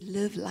 Let's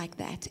live like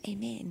that.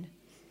 Amen.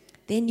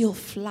 Then you'll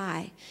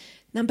fly.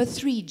 Number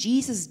 3,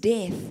 Jesus'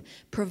 death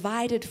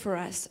provided for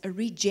us a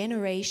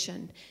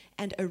regeneration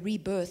and a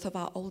rebirth of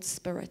our old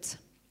spirit.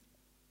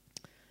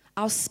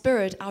 Our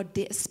spirit,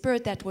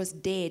 spirit that was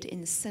dead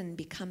in sin,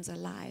 becomes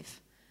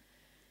alive.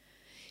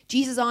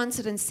 Jesus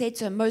answered and said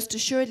to him, most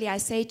assuredly I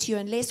say to you,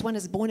 unless one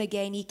is born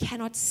again, he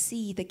cannot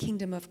see the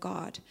kingdom of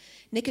God.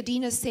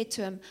 Nicodemus said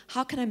to him,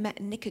 how can a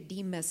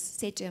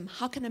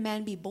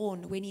man be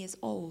born when he is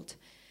old?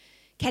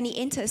 Can he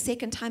enter a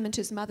second time into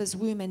his mother's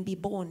womb and be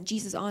born?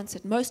 Jesus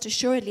answered, most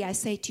assuredly I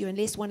say to you,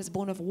 unless one is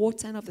born of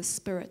water and of the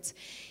Spirit,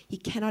 he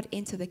cannot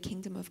enter the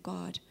kingdom of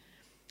God.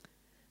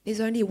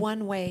 There's only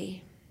one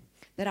way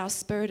that our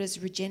spirit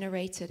is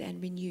regenerated and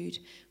renewed.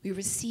 We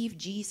receive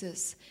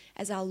Jesus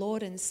as our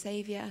Lord and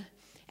Savior,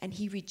 and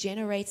he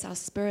regenerates our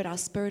spirit. Our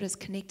spirit is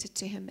connected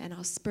to him, and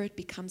our spirit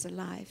becomes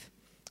alive.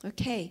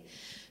 Okay,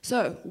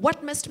 so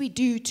what must we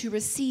do to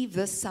receive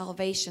this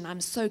salvation? I'm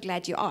so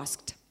glad you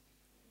asked.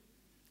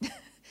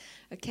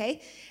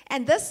 Okay,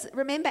 and this,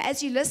 remember,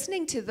 as you're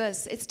listening to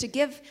this, it's to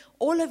give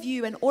all of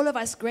you and all of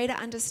us greater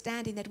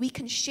understanding that we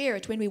can share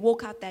it when we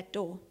walk out that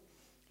door.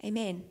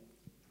 Amen.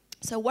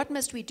 So what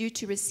must we do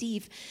to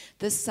receive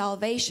this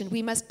salvation?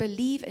 We must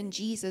believe in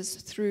Jesus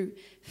through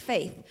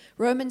faith.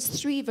 Romans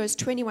 3 verse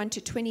 21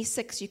 to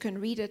 26, you can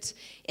read it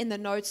in the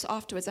notes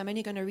afterwards. I'm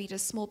only going to read a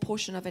small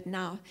portion of it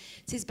now.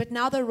 It says, but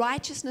now the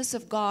righteousness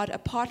of God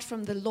apart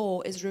from the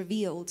law is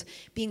revealed,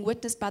 being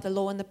witnessed by the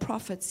law and the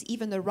prophets,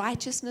 even the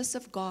righteousness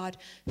of God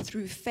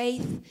through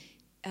faith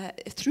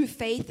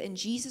in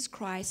Jesus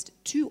Christ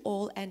to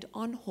all and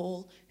on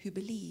all who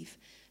believe.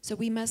 So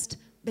we must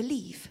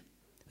believe.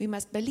 We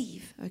must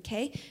believe,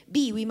 okay?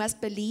 B, we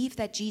must believe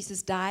that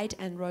Jesus died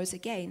and rose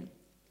again.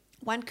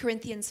 1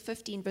 Corinthians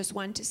 15 verse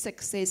 1 to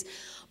 6 says,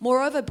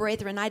 moreover,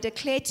 brethren, I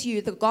declare to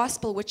you the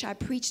gospel which I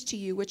preached to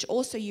you, which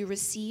also you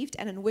received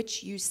and in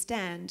which you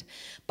stand,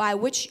 by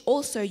which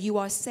also you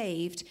are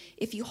saved,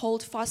 if you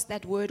hold fast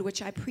that word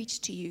which I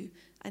preached to you,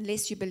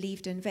 unless you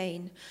believed in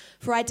vain.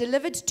 For I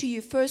delivered to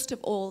you first of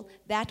all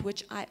that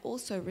which I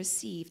also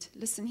received.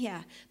 Listen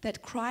here,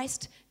 that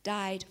Christ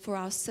died for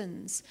our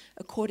sins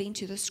according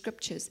to the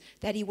scriptures,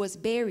 that he was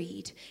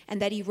buried,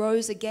 and that he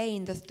rose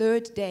again the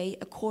third day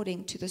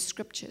according to the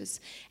scriptures.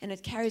 And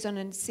it carries on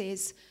and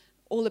says,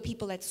 all the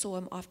people that saw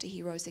him after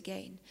he rose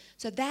again.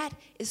 So that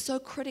is so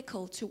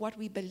critical to what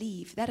we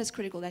believe. That is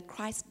critical, that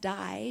Christ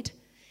died,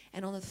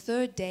 and on the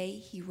third day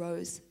he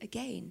rose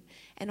again.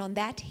 And on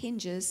that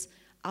hinges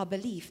our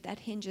belief, that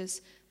hinges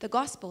the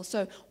gospel.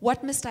 So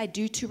what must I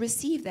do to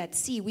receive that?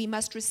 See, we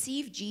must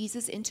receive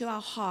Jesus into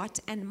our heart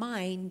and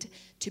mind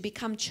to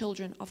become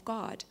children of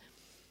God.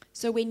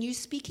 So when you're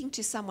speaking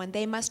to someone,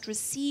 they must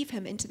receive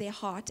him into their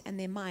heart and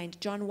their mind.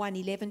 John 1,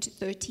 11 to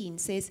 13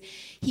 says,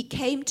 he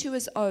came to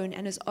his own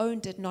and his own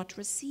did not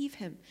receive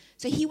him.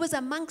 So he was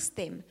amongst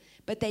them,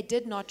 but they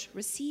did not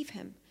receive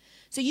him.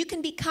 So you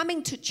can be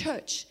coming to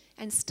church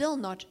and still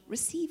not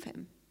receive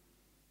him.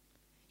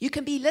 You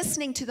can be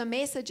listening to the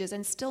messages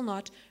and still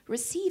not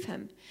receive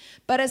him.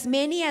 But as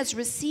many as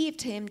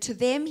received him, to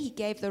them he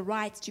gave the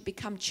right to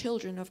become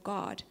children of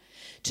God.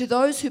 To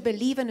those who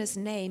believe in his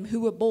name,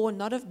 who were born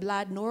not of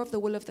blood, nor of the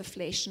will of the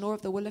flesh, nor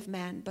of the will of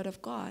man, but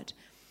of God.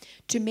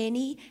 To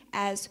many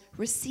as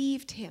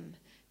received him,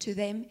 to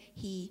them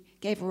he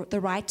gave the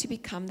right to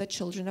become the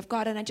children of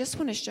God. And I just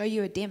want to show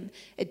you a demo,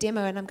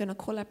 and I'm going to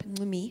call up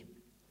Ncumi.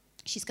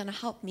 She's going to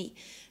help me.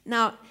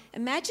 Now,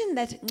 imagine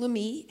that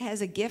Ncumi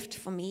has a gift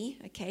for me.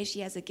 Okay,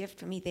 she has a gift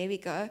for me. There we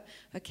go.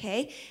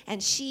 Okay,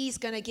 and she's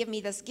going to give me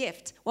this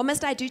gift. What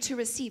must I do to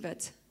receive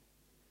it?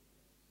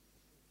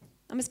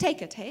 I must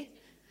take it, hey?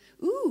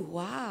 Ooh,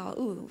 wow.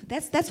 Ooh,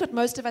 that's what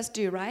most of us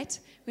do, right?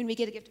 When we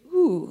get a gift,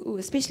 ooh,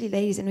 especially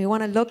ladies, and we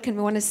want to look and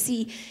we want to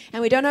see,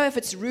 and we don't know if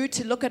it's rude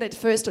to look at it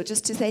first or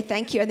just to say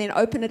thank you and then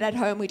open it at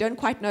home. We don't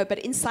quite know, but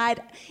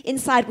inside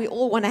we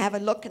all want to have a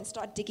look and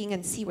start digging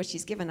and see what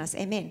she's given us.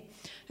 Amen.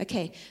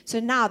 Okay, so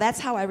now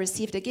that's how I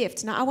received a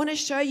gift. Now I want to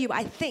show you,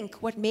 I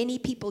think, what many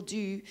people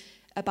do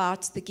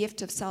about the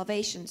gift of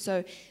salvation.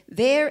 So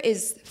there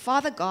is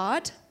Father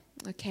God.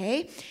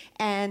 Okay,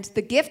 and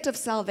the gift of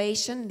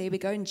salvation, there we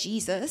go, in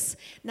Jesus.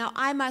 Now,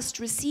 I must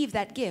receive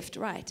that gift,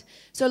 right?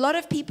 So a lot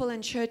of people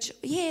in church,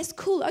 yes,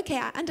 cool, okay,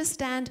 I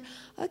understand.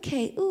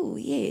 Okay, ooh,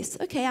 yes,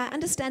 okay, I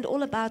understand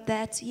all about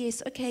that.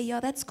 Yes, okay, yeah,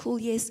 that's cool,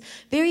 yes.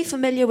 Very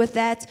familiar with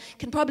that.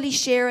 Can probably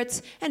share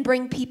it and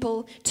bring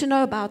people to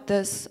know about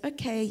this.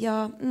 Okay,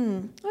 yeah,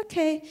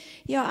 okay,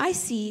 yeah, I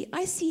see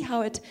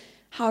how it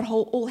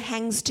all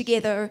hangs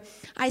together.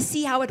 I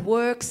see how it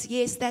works.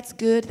 Yes, that's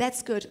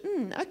good.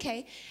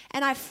 Okay.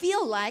 And I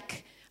feel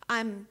like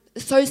I'm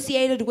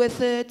associated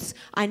with it.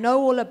 I know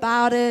all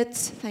about it.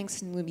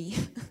 Thanks, Ncumi.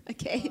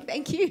 Okay,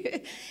 thank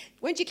you.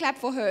 Won't you clap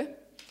for her?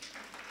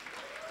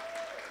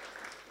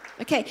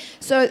 Okay,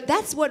 so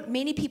that's what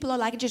many people are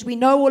like. Just we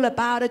know all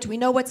about it. We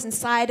know what's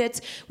inside it.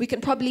 We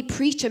can probably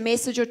preach a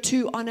message or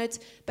two on it.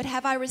 But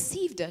have I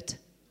received it?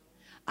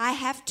 I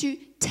have to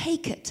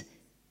take it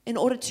in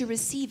order to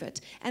receive it.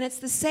 And it's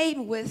the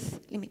same with,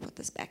 let me put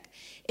this back.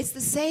 It's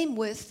the same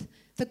with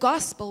the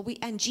gospel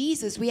and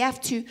Jesus. We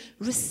have to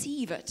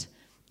receive it,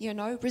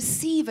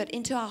 receive it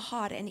into our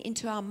heart and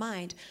into our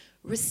mind.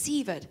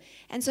 Receive it.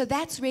 And so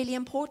that's really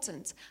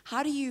important.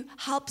 How do you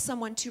help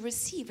someone to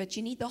receive it?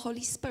 You need the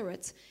Holy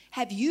Spirit.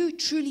 Have you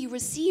truly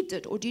received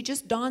it, or do you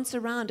just dance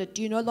around it?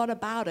 Do you know a lot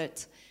about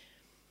it?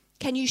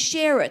 Can you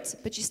share it,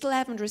 but you still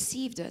haven't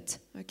received it?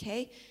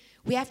 Okay?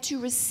 We have to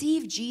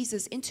receive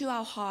Jesus into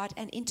our heart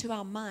and into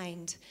our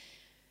mind.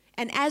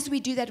 And as we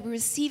do that, we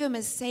receive him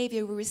as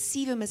Savior, we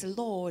receive him as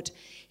Lord.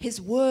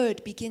 His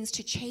word begins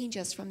to change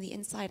us from the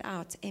inside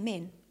out.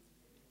 Amen.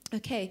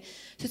 Okay,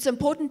 so it's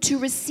important to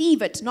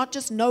receive it, not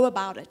just know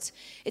about it.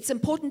 It's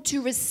important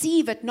to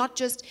receive it, not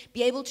just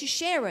be able to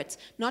share it,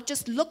 not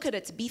just look at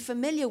it, be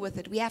familiar with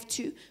it. We have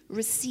to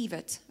receive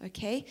it,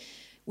 okay?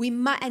 We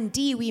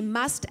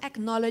must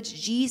acknowledge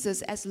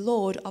Jesus as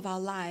Lord of our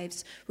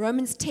lives.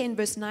 Romans 10,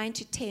 verse 9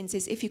 to 10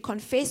 says, if you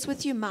confess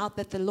with your mouth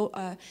that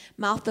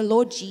the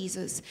Lord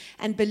Jesus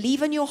and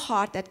believe in your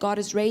heart that God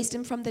has raised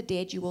him from the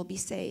dead, you will be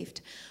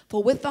saved.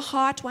 For with the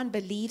heart one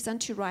believes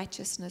unto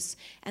righteousness,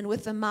 and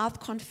with the mouth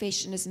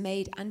confession is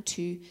made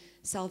unto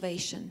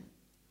salvation.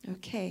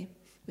 Okay,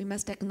 we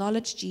must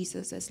acknowledge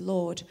Jesus as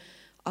Lord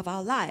of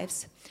our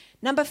lives.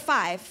 Number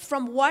 5,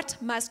 from what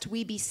must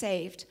we be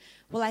saved?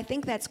 Well, I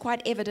think that's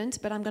quite evident,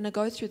 but I'm going to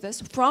go through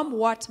this. From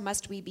what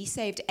must we be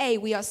saved? A,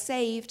 we are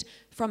saved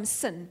from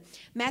sin.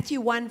 Matthew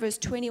 1 verse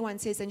 21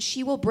 says, and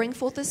she will bring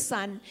forth a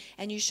son,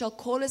 and you shall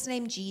call his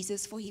name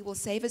Jesus, for he will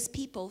save his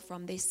people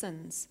from their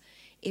sins.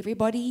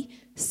 Everybody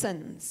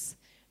sins.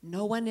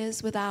 No one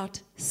is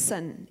without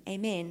sin.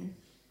 Amen.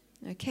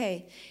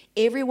 Okay.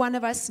 Every one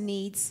of us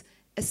needs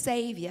a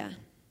savior.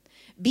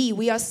 B,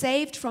 we are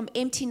saved from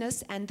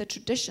emptiness and the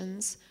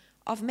traditions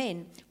of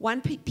men.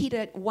 1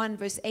 Peter 1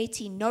 verse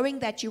 18, knowing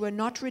that you were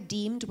not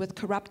redeemed with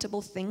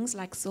corruptible things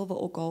like silver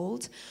or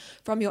gold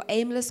from your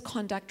aimless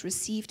conduct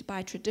received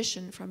by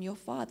tradition from your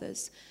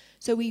fathers.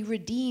 So we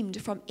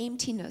redeemed from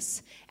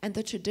emptiness and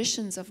the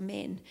traditions of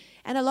men.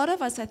 And a lot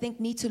of us, I think,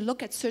 need to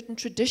look at certain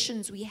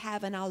traditions we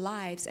have in our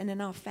lives and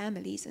in our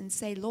families and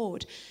say,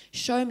 Lord,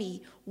 show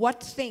me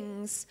what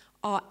things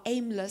are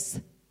aimless,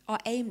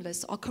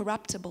 are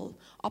corruptible,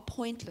 are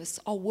pointless,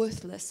 are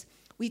worthless.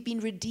 We've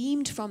been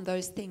redeemed from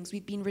those things.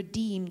 We've been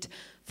redeemed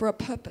for a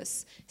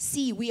purpose.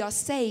 C, we are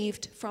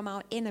saved from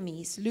our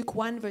enemies. Luke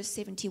 1 verse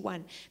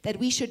 71, that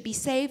we should be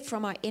saved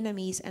from our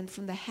enemies and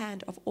from the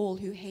hand of all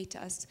who hate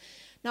us.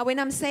 Now, when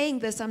I'm saying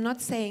this, I'm not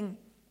saying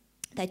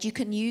that you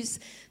can use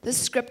this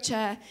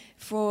scripture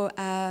for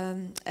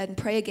and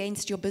pray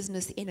against your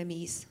business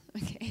enemies,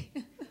 okay?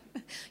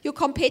 Your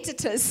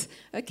competitors,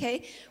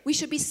 okay? We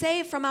should be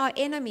saved from our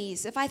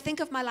enemies. If I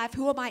think of my life,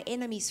 who are my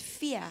enemies?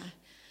 Fear,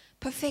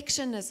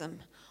 perfectionism,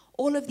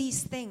 all of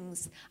these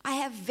things. I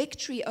have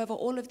victory over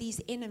all of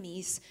these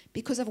enemies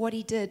because of what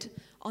he did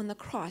on the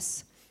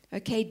cross.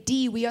 Okay,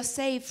 D, we are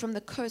saved from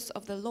the curse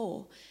of the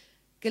law.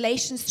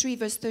 Galatians 3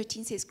 verse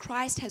 13 says,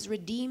 Christ has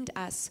redeemed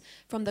us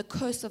from the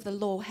curse of the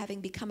law,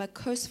 having become a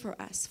curse for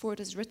us. For it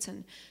is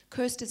written,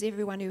 cursed is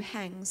everyone who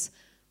hangs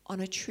on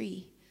a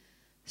tree.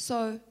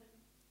 So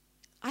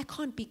I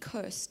can't be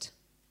cursed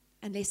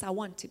unless I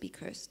want to be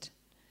cursed.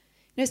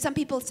 You know, some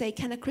people say,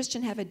 can a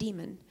Christian have a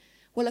demon?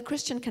 Well, a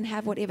Christian can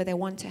have whatever they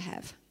want to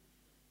have.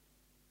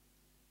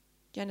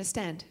 Do you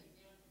understand?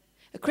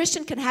 A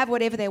Christian can have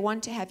whatever they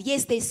want to have.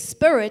 Yes, their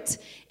spirit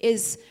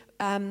is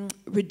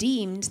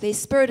redeemed. Their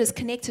spirit is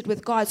connected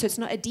with God. So it's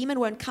not, a demon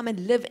won't come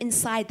and live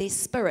inside their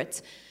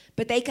spirit.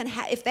 But they can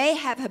if they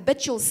have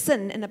habitual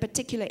sin in a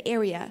particular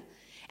area,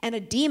 and a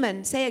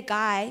demon, say a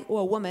guy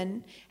or a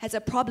woman, has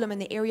a problem in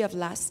the area of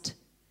lust,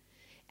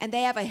 and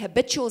they have a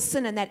habitual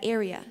sin in that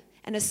area,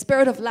 and a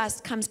spirit of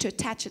lust comes to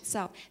attach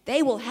itself,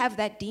 they will have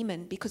that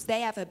demon because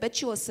they have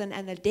habitual sin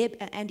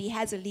and he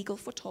has a legal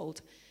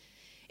foothold.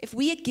 If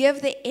we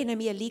give the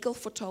enemy a legal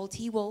foothold,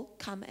 he will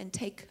come and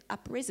take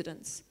up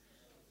residence.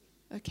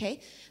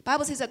 Okay?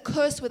 Bible says a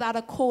curse without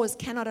a cause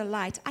cannot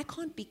alight. I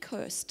can't be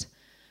cursed.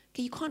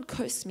 Okay, you can't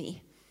curse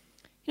me.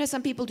 You know,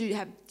 some people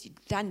have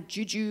done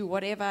juju,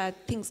 whatever,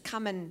 things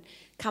come in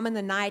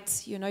the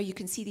night. You know, you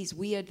can see these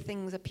weird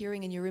things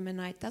appearing in your room at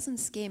night. It doesn't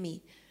scare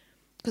me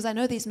because I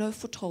know there's no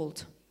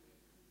foothold.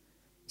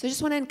 So I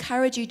just want to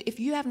encourage you, if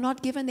you have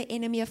not given the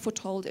enemy a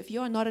foothold, if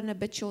you are not in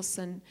habitual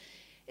sin,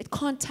 it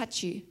can't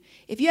touch you.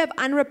 If you have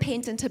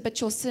unrepentant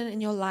habitual sin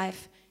in your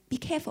life, be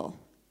careful.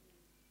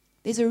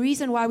 There's a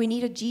reason why we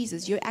needed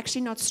Jesus. You're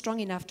actually not strong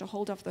enough to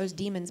hold off those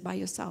demons by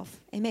yourself.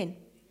 Amen.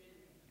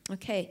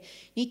 Okay.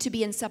 You need to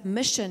be in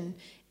submission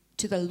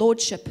to the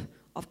lordship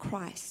of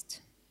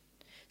Christ.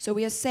 So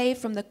we are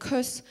saved from the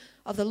curse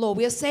of the law.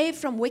 We are saved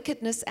from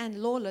wickedness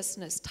and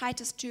lawlessness.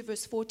 Titus 2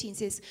 verse 14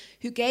 says,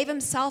 who gave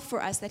himself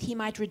for us that he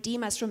might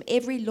redeem us from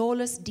every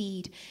lawless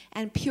deed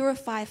and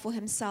purify for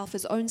himself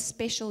his own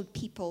special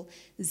people,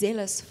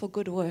 zealous for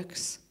good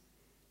works.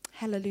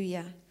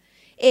 Hallelujah.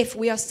 If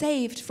we are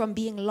saved from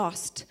being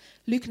lost,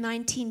 Luke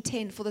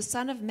 19:10, for the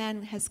Son of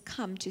Man has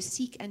come to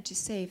seek and to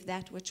save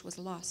that which was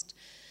lost.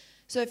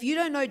 So if you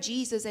don't know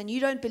Jesus and you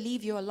don't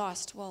believe you're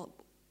lost, well,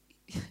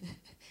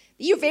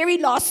 you're very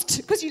lost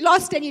because you're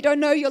lost and you don't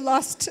know you're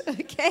lost,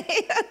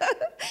 okay?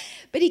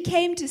 But he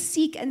came to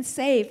seek and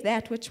save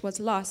that which was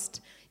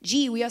lost.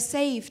 We are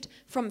saved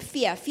from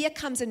fear. Fear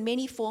comes in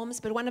many forms,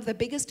 but one of the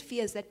biggest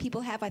fears that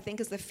people have, I think,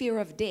 is the fear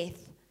of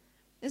death,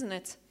 isn't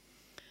it?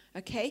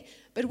 Okay,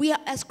 but we are,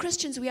 as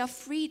Christians, we are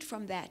freed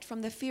from that,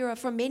 from the fear of,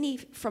 from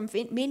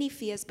many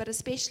fears, but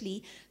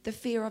especially the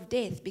fear of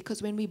death,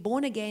 because when we're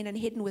born again and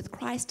hidden with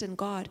Christ and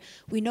God,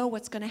 we know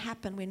what's going to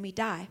happen when we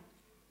die.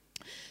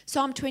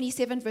 Psalm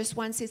 27 verse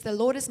 1 says, the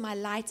Lord is my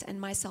light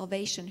and my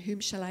salvation, whom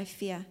shall I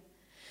fear?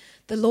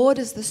 The Lord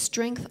is the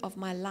strength of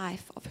my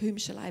life, of whom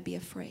shall I be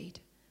afraid?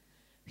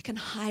 We can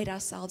hide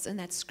ourselves in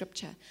that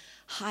scripture,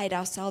 hide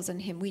ourselves in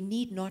him. We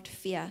need not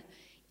fear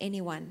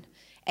anyone.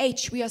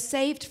 We are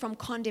saved from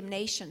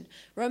condemnation.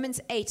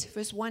 Romans 8,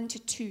 verse 1 to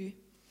 2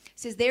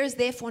 says, there is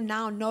therefore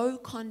now no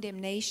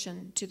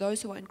condemnation to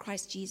those who are in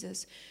Christ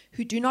Jesus,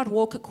 who do not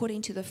walk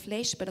according to the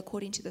flesh, but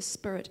according to the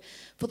Spirit.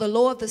 For the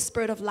law of the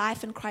Spirit of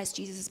life in Christ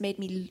Jesus has made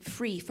me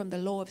free from the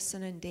law of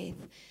sin and death.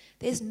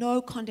 There's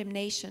no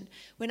condemnation.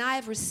 When I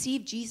have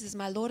received Jesus,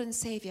 my Lord and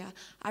Savior,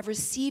 I've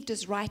received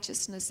his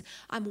righteousness.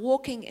 I'm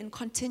walking in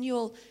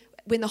continual.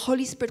 When the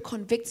Holy Spirit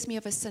convicts me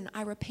of a sin,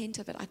 I repent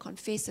of it. I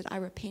confess it. I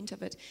repent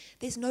of it.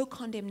 There's no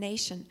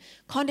condemnation.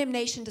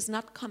 Condemnation does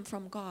not come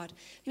from God.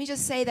 Let me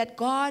just say that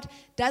God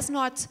does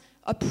not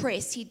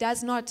oppress. He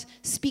does not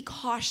speak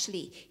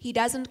harshly. He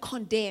doesn't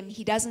condemn.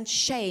 He doesn't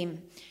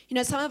shame. You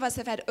know, some of us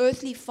have had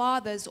earthly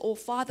fathers or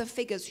father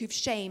figures who've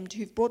shamed,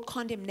 who've brought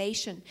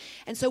condemnation.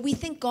 And so we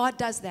think God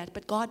does that,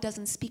 but God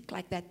doesn't speak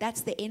like that.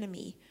 That's the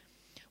enemy.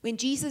 When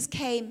Jesus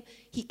came,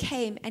 he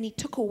came and he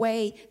took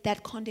away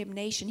that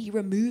condemnation. He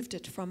removed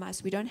it from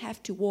us. We don't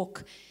have to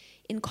walk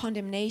in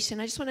condemnation.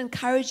 I just want to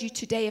encourage you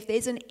today, if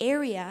there's an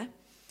area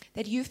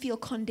that you feel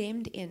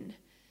condemned in,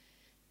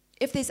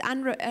 if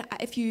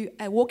you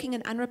are walking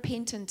in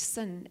unrepentant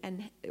sin,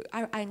 and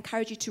I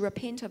encourage you to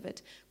repent of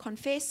it.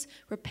 Confess,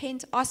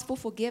 repent, ask for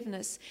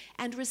forgiveness,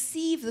 and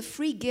receive the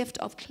free gift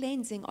of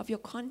cleansing of your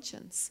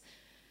conscience.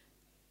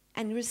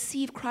 And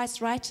receive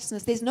Christ's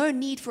righteousness. There's no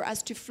need for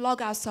us to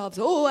flog ourselves.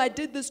 Oh, I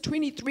did this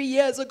 23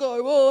 years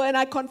ago. Oh, and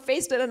I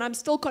confessed it and I'm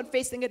still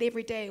confessing it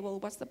every day. Well,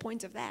 what's the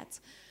point of that?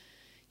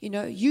 You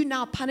know, you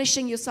now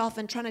punishing yourself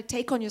and trying to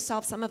take on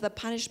yourself some of the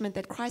punishment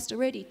that Christ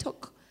already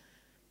took.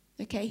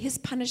 Okay, his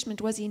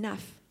punishment was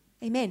enough.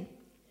 Amen.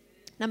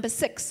 Number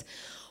 6,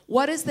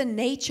 what is the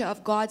nature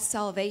of God's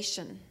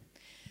salvation?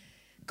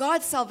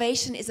 God's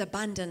salvation is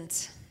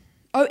abundant.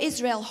 O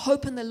Israel,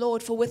 hope in the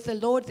Lord, for with the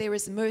Lord there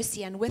is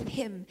mercy, and with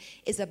him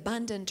is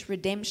abundant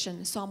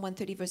redemption. Psalm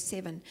 130, verse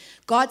 7.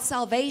 God's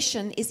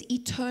salvation is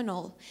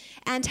eternal,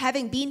 and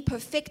having been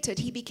perfected,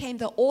 he became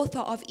the author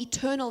of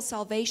eternal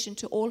salvation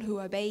to all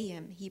who obey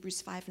him.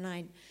 Hebrews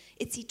 5:9.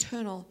 It's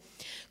eternal.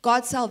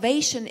 God's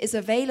salvation is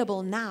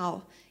available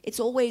now. It's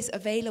always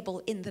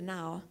available in the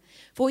now.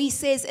 For he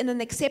says, in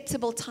an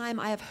acceptable time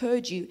I have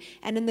heard you,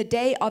 and in the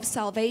day of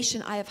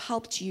salvation I have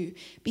helped you.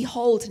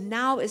 Behold,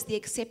 now is the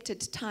accepted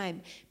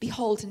time.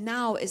 Behold,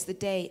 now is the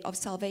day of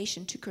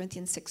salvation. 2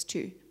 Corinthians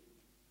 6:2.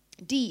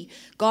 D,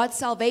 God's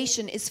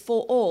salvation is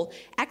for all.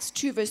 Acts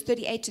 2 verse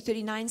 38 to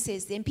 39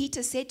 says, Then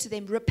Peter said to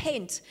them,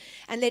 Repent,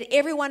 and let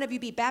every one of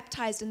you be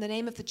baptized in the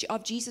name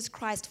of Jesus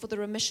Christ for the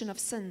remission of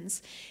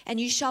sins.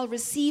 And you shall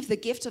receive the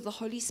gift of the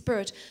Holy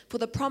Spirit, for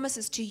the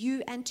promises to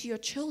you and to your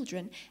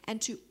children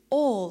and to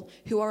all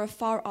who are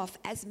afar off,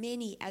 as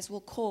many as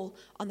will call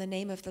on the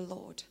name of the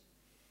Lord.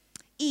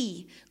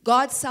 E,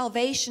 God's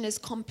salvation is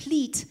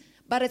complete,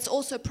 but it's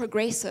also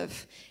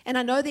progressive. And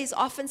I know there's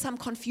often some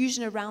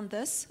confusion around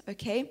this,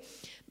 okay?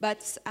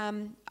 But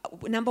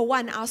number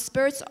one, our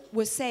spirits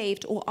were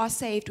saved or are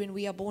saved when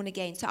we are born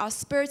again. So our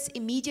spirits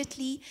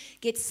immediately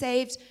get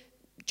saved,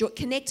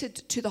 connected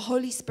to the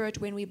Holy Spirit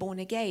when we're born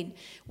again.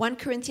 1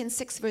 Corinthians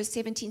 6 verse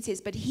 17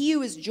 says, But he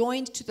who is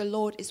joined to the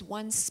Lord is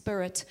one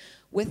spirit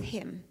with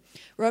him.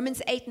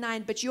 Romans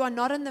 8:9, But you are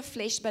not in the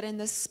flesh, but in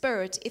the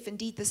Spirit, if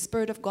indeed the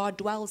Spirit of God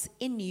dwells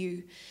in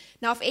you.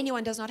 Now, if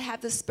anyone does not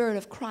have the Spirit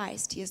of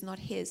Christ, he is not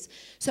his.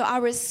 So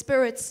our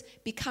spirits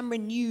become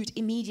renewed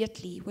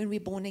immediately when we're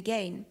born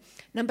again.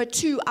 Number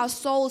two, our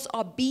souls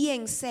are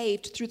being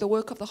saved through the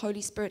work of the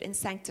Holy Spirit in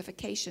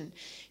sanctification.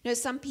 You know,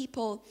 some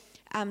people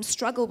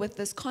struggle with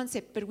this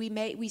concept, but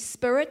we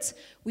spirit,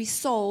 we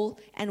soul,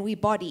 and we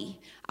body.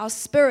 Our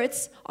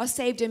spirits are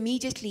saved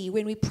immediately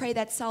when we pray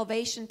that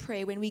salvation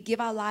prayer, when we give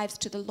our lives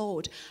to the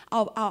Lord.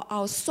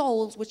 Our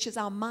souls, which is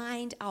our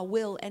mind, our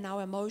will, and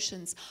our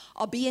emotions,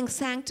 are being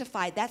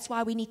sanctified. That's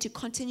why we need to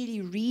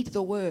continually read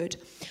the Word.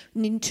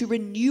 We need to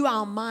renew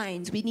our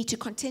minds. We need to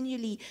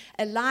continually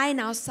align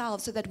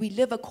ourselves so that we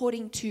live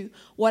according to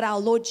what our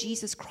Lord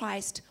Jesus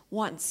Christ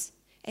wants.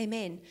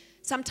 Amen.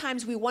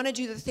 Sometimes we want to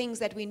do the things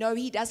that we know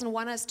he doesn't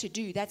want us to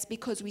do. That's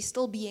because we're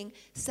still being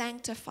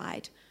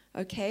sanctified.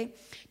 Okay?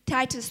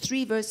 Titus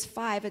 3 verse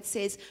 5, it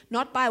says,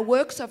 Not by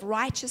works of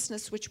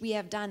righteousness which we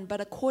have done,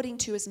 but according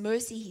to his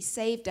mercy he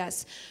saved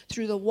us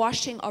through the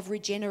washing of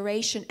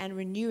regeneration and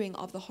renewing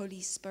of the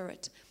Holy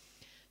Spirit.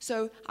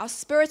 So our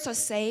spirits are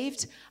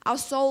saved. Our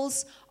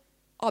souls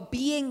are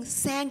being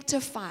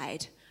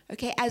sanctified.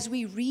 Okay, as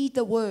we read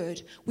the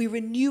Word, we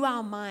renew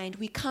our mind,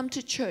 we come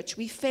to church,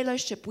 we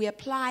fellowship, we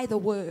apply the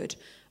Word,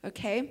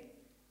 okay?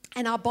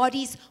 And our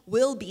bodies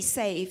will be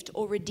saved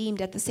or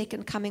redeemed at the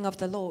second coming of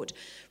the Lord.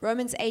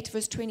 Romans 8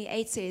 verse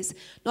 28 says,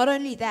 Not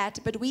only that,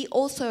 but we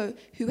also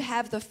who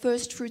have the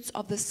first fruits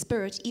of the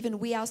Spirit, even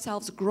we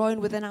ourselves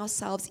groan within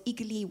ourselves,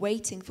 eagerly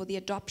waiting for the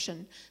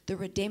adoption, the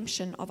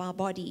redemption of our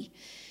body.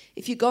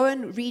 If you go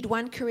and read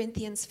 1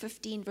 Corinthians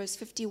 15, verse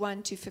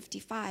 51 to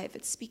 55,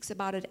 it speaks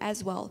about it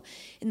as well.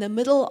 In the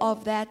middle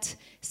of that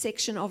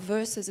section of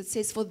verses, it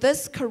says, For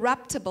this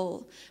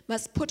corruptible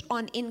must put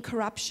on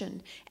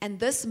incorruption, and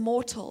this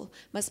mortal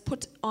must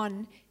put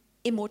on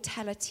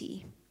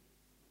immortality.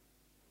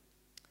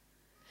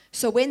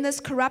 So when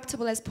this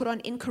corruptible has put on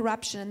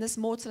incorruption, and this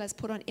mortal has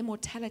put on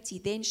immortality,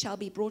 then shall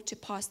be brought to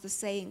pass the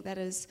saying that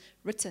is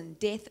written,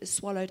 Death is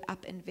swallowed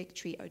up in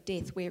victory. O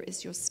death, where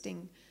is your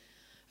sting?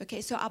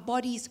 Okay, so our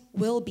bodies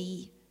will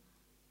be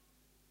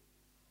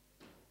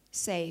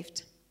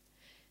saved.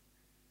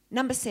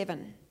 Number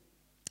 7.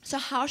 So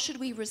how should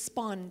we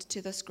respond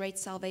to this great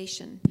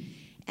salvation?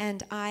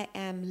 And I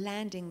am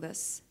landing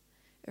this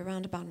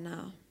around about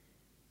now.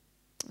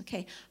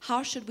 Okay,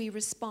 how should we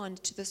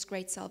respond to this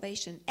great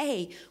salvation?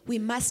 A, we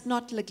must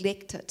not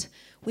neglect it.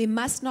 We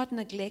must not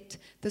neglect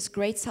this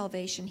great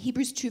salvation.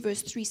 Hebrews 2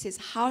 verse 3 says,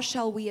 How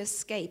shall we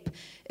escape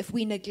if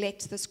we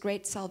neglect this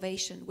great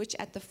salvation, which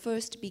at the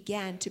first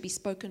began to be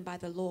spoken by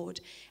the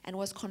Lord and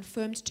was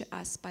confirmed to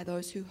us by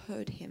those who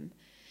heard him?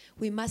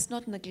 We must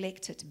not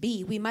neglect it.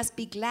 B, we must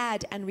be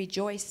glad and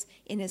rejoice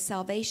in his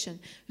salvation.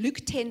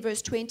 Luke 10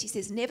 verse 20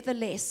 says,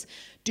 Nevertheless,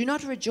 do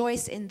not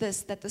rejoice in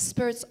this, that the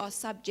spirits are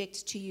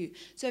subject to you.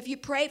 So if you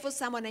pray for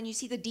someone and you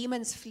see the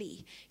demons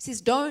flee, he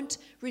says, don't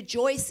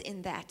rejoice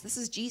in that. This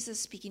is Jesus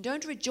speaking.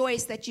 Don't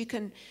rejoice that you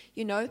can,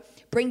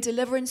 bring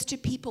deliverance to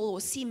people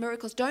or see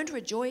miracles. Don't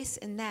rejoice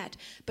in that,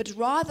 but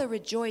rather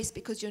rejoice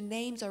because your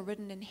names are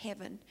written in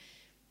heaven.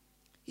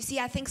 You see,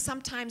 I think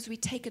sometimes we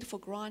take it for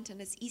granted,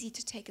 and it's easy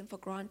to take it for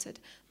granted,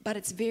 but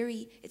it's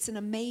an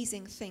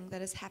amazing thing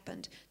that has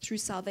happened through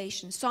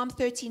salvation. Psalm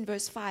 13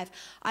 verse 5,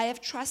 I have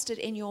trusted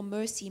in your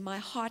mercy, my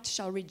heart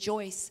shall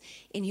rejoice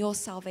in your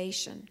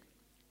salvation.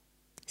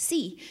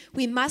 C,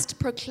 we must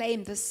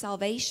proclaim this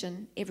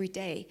salvation every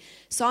day.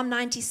 Psalm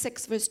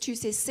 96 verse 2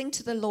 says, Sing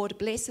to the Lord,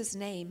 bless his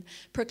name,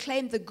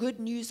 proclaim the good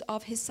news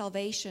of his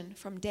salvation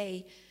from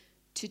day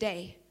to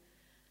day.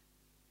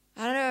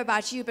 I don't know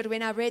about you, but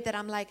when I read that,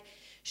 I'm like,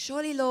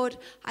 surely, Lord,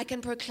 I can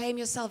proclaim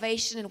your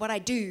salvation in what I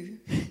do.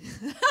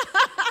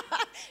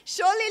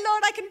 Surely,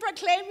 Lord, I can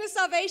proclaim your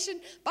salvation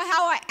by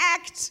how I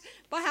act,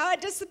 by how I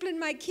discipline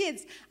my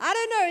kids. I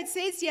don't know. It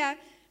says here,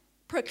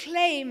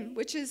 proclaim,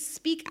 which is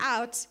speak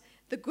out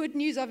the good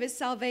news of his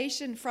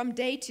salvation from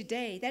day to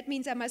day. That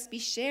means I must be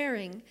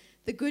sharing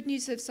the good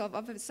news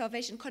of his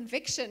salvation.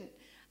 Conviction.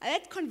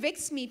 That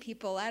convicts me,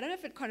 people. I don't know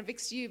if it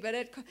convicts you, but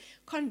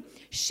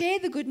share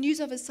the good news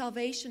of his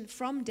salvation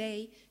from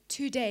day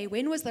to day.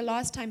 When was the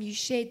last time you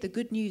shared the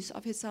good news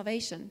of his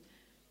salvation?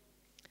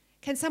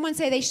 Can someone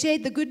say they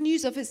shared the good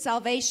news of his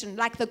salvation,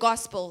 like the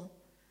gospel,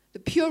 the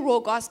pure raw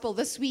gospel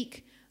this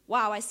week?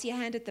 Wow, I see a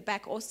hand at the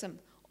back. Awesome,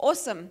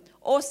 awesome,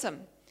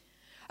 awesome.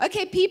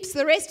 Okay, peeps,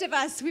 the rest of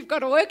us, we've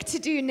got work to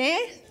do, ne?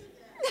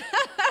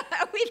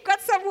 We've got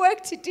some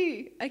work to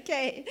do,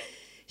 okay?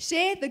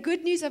 Share the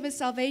good news of his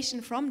salvation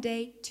from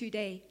day to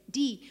day.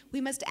 D, we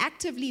must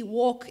actively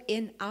walk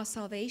in our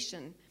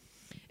salvation.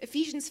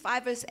 Ephesians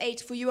 5 verse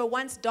 8, for you were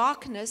once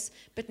darkness,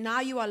 but now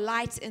you are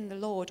light in the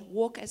Lord.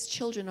 Walk as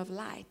children of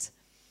light.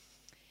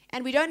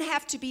 And we don't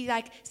have to be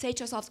like, say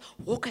to ourselves,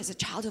 walk as a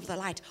child of the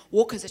light,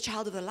 walk as a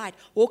child of the light,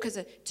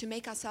 to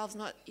make ourselves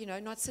not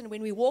sin.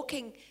 When we're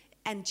walking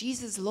and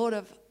Jesus is Lord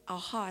of our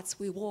hearts,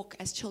 we walk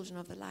as children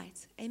of the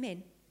light.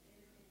 Amen.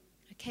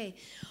 Okay,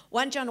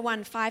 1 John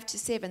 1,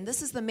 5-7.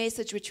 This is the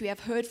message which we have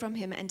heard from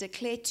him and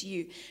declared to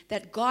you,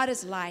 that God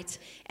is light,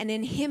 and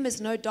in him is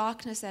no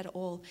darkness at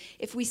all.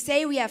 If we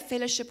say we have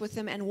fellowship with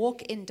him and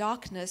walk in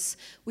darkness,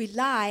 we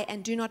lie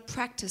and do not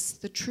practice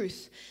the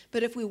truth.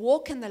 But if we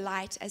walk in the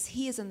light as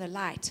he is in the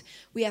light,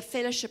 we have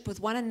fellowship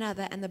with one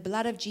another, and the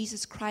blood of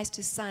Jesus Christ,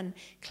 his Son,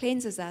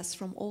 cleanses us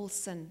from all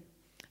sin.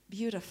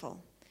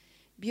 Beautiful.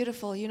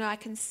 Beautiful. You know, I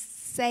can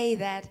say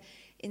that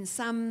in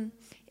certain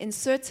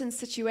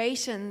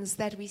situations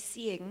that we're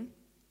seeing,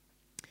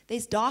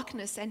 there's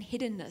darkness and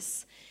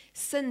hiddenness.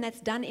 Sin that's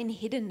done in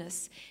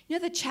hiddenness. You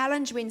know, the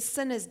challenge when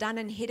sin is done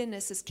in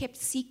hiddenness is kept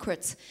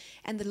secret,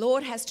 and the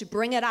Lord has to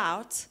bring it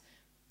out,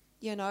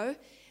 you know,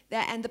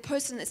 and the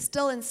person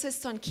still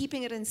insists on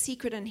keeping it in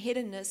secret and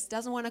hiddenness,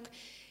 doesn't want to.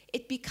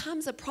 It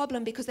becomes a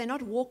problem because they're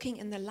not walking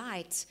in the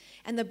light,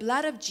 and the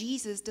blood of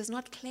Jesus does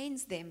not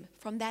cleanse them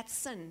from that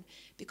sin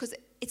because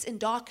it's in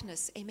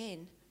darkness.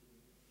 Amen.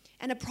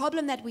 And a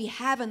problem that we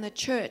have in the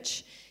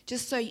church,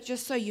 just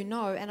so you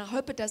know, and I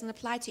hope it doesn't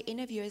apply to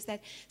any of you, is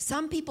that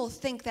some people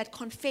think that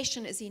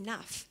confession is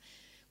enough.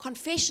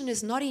 Confession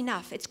is not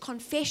enough. It's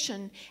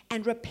confession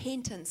and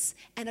repentance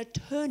and a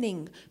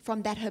turning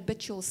from that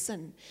habitual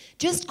sin.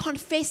 Just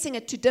confessing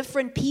it to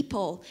different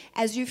people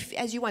as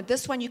you want.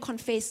 This one you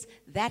confess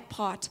that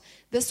part.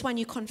 This one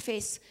you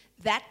confess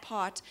that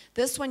part.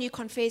 This one you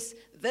confess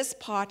this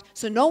part.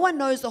 So no one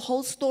knows the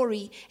whole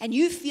story, and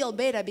you feel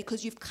better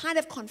because you've kind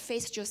of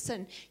confessed your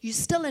sin. You're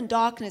still in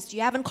darkness.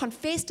 You haven't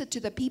confessed it to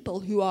the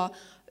people who are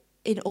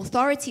in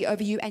authority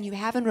over you, and you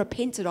haven't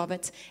repented of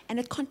it, and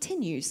it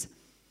continues.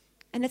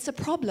 And it's a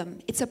problem.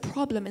 It's a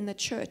problem in the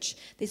church.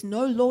 There's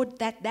no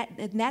Lord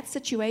in that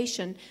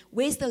situation.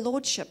 Where's the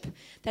lordship?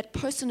 That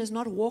person is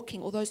not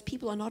walking, or those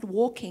people are not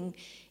walking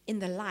in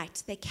the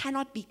light. They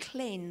cannot be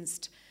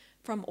cleansed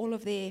from all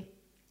of their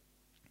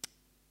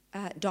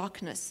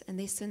darkness and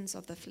their sins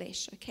of the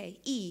flesh. Okay.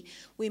 E,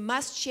 we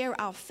must share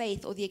our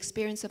faith or the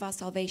experience of our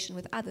salvation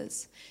with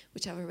others,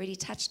 which I've already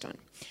touched on.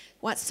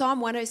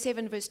 Psalm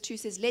 107 verse 2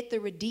 says, let the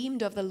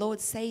redeemed of the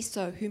Lord say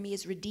so, whom he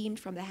has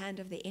redeemed from the hand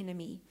of the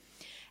enemy.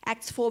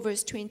 Acts 4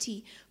 verse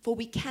 20, for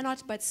we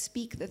cannot but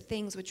speak the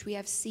things which we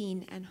have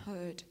seen and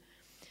heard.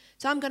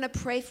 So I'm going to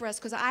pray for us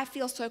because I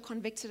feel so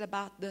convicted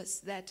about this,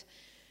 that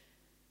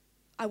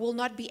I will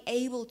not be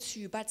able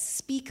to but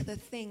speak the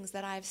things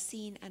that I have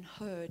seen and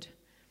heard.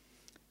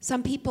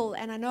 Some people,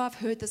 and I know I've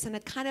heard this, and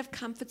it kind of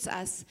comforts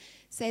us,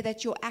 say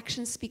that your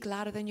actions speak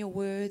louder than your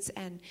words,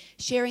 and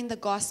sharing the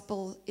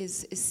gospel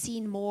is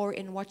seen more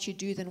in what you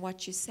do than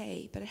what you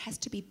say. But it has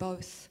to be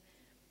both.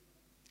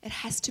 It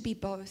has to be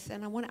both.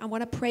 And I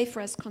want to pray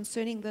for us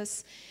concerning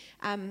this.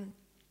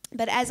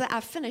 But as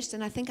I've finished,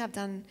 and I think I've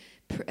done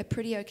a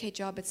pretty okay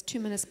job, it's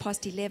 2 minutes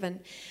past 11.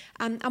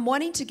 I'm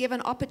wanting to give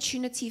an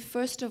opportunity,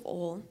 first of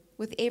all,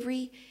 with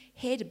every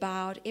head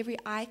bowed, every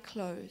eye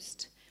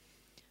closed,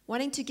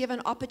 wanting to give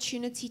an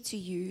opportunity to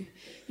you.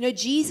 You know,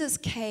 Jesus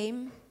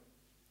came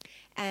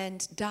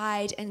and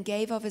died and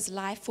gave of his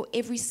life for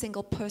every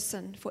single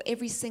person, for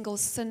every single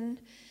sin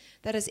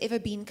that has ever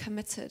been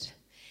committed.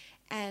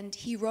 And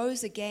he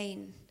rose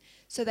again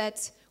so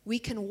that we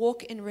can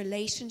walk in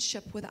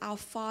relationship with our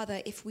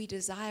Father if we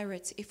desire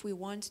it, if we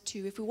want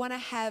to. If we want to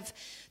have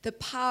the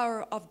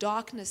power of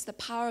darkness, the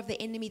power of the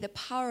enemy, the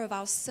power of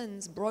our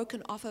sins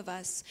broken off of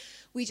us,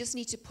 we just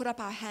need to put up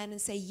our hand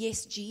and say,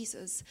 yes,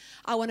 Jesus,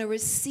 I want to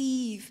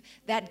receive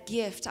that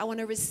gift. I want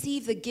to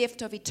receive the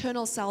gift of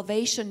eternal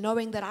salvation,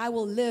 knowing that I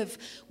will live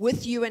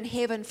with you in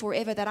heaven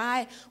forever, that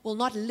I will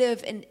not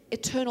live in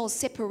eternal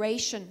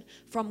separation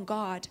from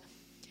God.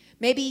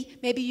 Maybe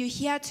you're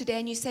here today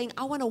and you're saying,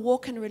 I want to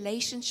walk in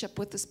relationship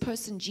with this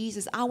person,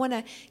 Jesus. I want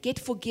to get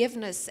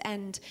forgiveness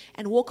and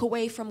walk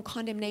away from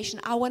condemnation.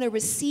 I want to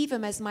receive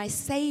him as my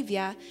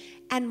Savior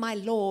and my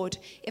Lord.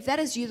 If that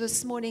is you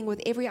this morning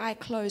with every eye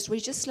closed, will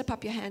you just slip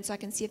up your hand so I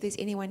can see if there's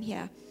anyone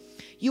here?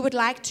 You would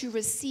like to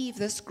receive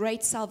this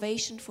great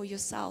salvation for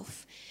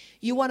yourself.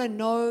 You want to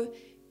know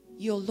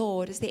your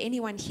Lord. Is there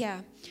anyone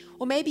here?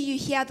 Or maybe you're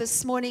here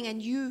this morning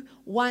and you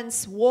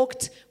once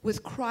walked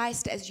with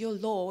Christ as your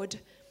Lord,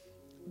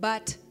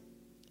 but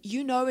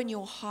you know in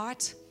your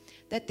heart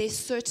that there's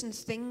certain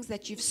things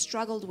that you've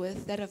struggled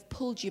with that have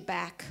pulled you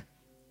back.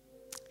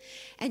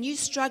 And you're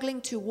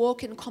struggling to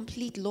walk in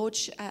complete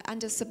lordship,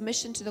 under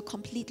submission to the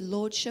complete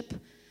lordship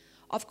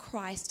of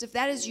Christ. If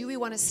that is you, we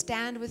want to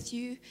stand with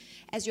you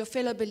as your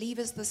fellow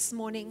believers this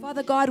morning.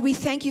 Father God, we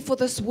thank you for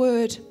this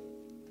word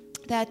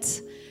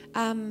that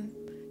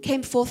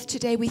came forth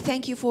today. We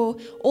thank you for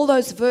all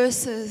those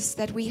verses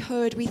that we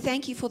heard. We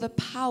thank you for the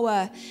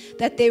power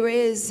that there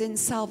is in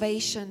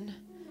salvation.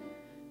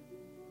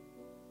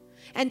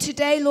 And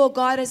today, Lord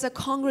God, as a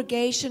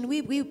congregation,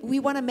 we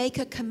want to make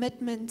a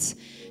commitment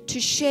to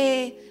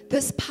share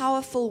this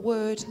powerful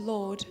word,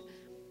 Lord,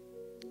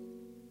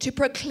 to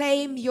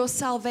proclaim your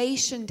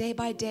salvation day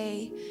by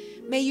day.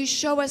 May you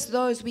show us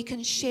those we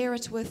can share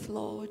it with,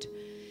 Lord.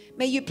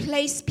 May you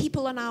place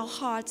people in our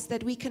hearts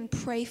that we can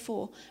pray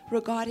for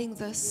regarding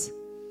this.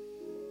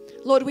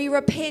 Lord, we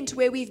repent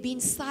where we've been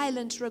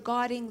silent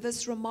regarding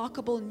this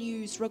remarkable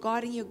news,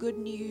 regarding your good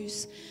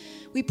news.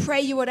 We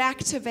pray you would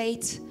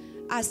activate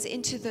us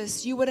into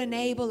this. You would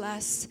enable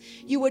us.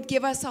 You would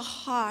give us a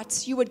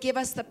heart. You would give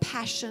us the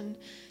passion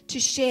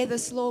to share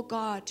this, Lord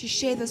God, to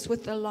share this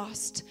with the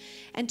lost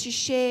and to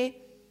share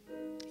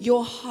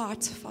your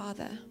heart,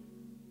 Father.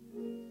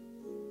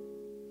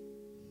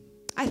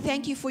 I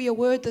thank you for your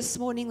word this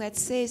morning that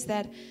says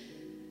that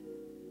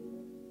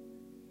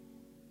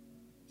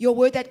your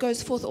word that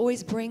goes forth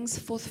always brings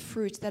forth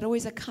fruit, that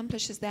always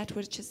accomplishes that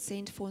which it's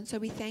sent for. And so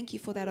we thank you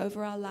for that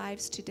over our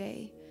lives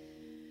today.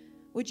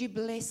 Would you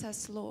bless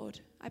us, Lord?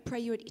 I pray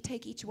you would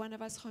take each one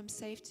of us home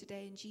safe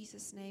today. In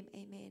Jesus' name,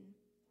 amen.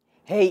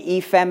 Hey,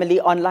 E-family,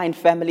 online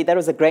family, that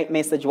was a great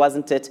message,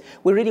 wasn't it?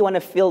 We really want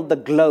to fill the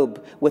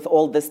globe with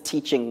all this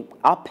teaching.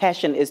 Our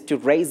passion is to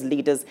raise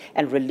leaders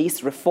and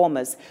release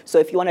reformers. So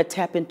if you want to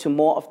tap into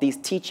more of these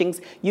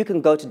teachings, you can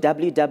go to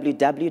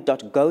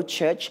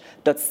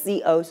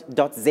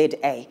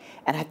www.gochurch.co.za.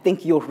 And I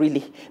think you'll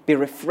really be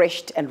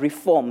refreshed and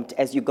reformed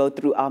as you go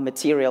through our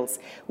materials.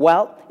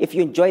 Well, if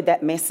you enjoyed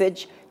that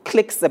message,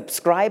 click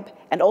subscribe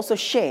and also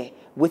share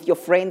with your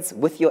friends,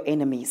 with your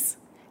enemies.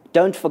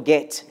 Don't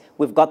forget,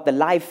 we've got the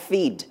live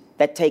feed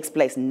that takes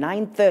place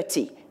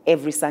 9:30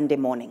 every Sunday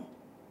morning.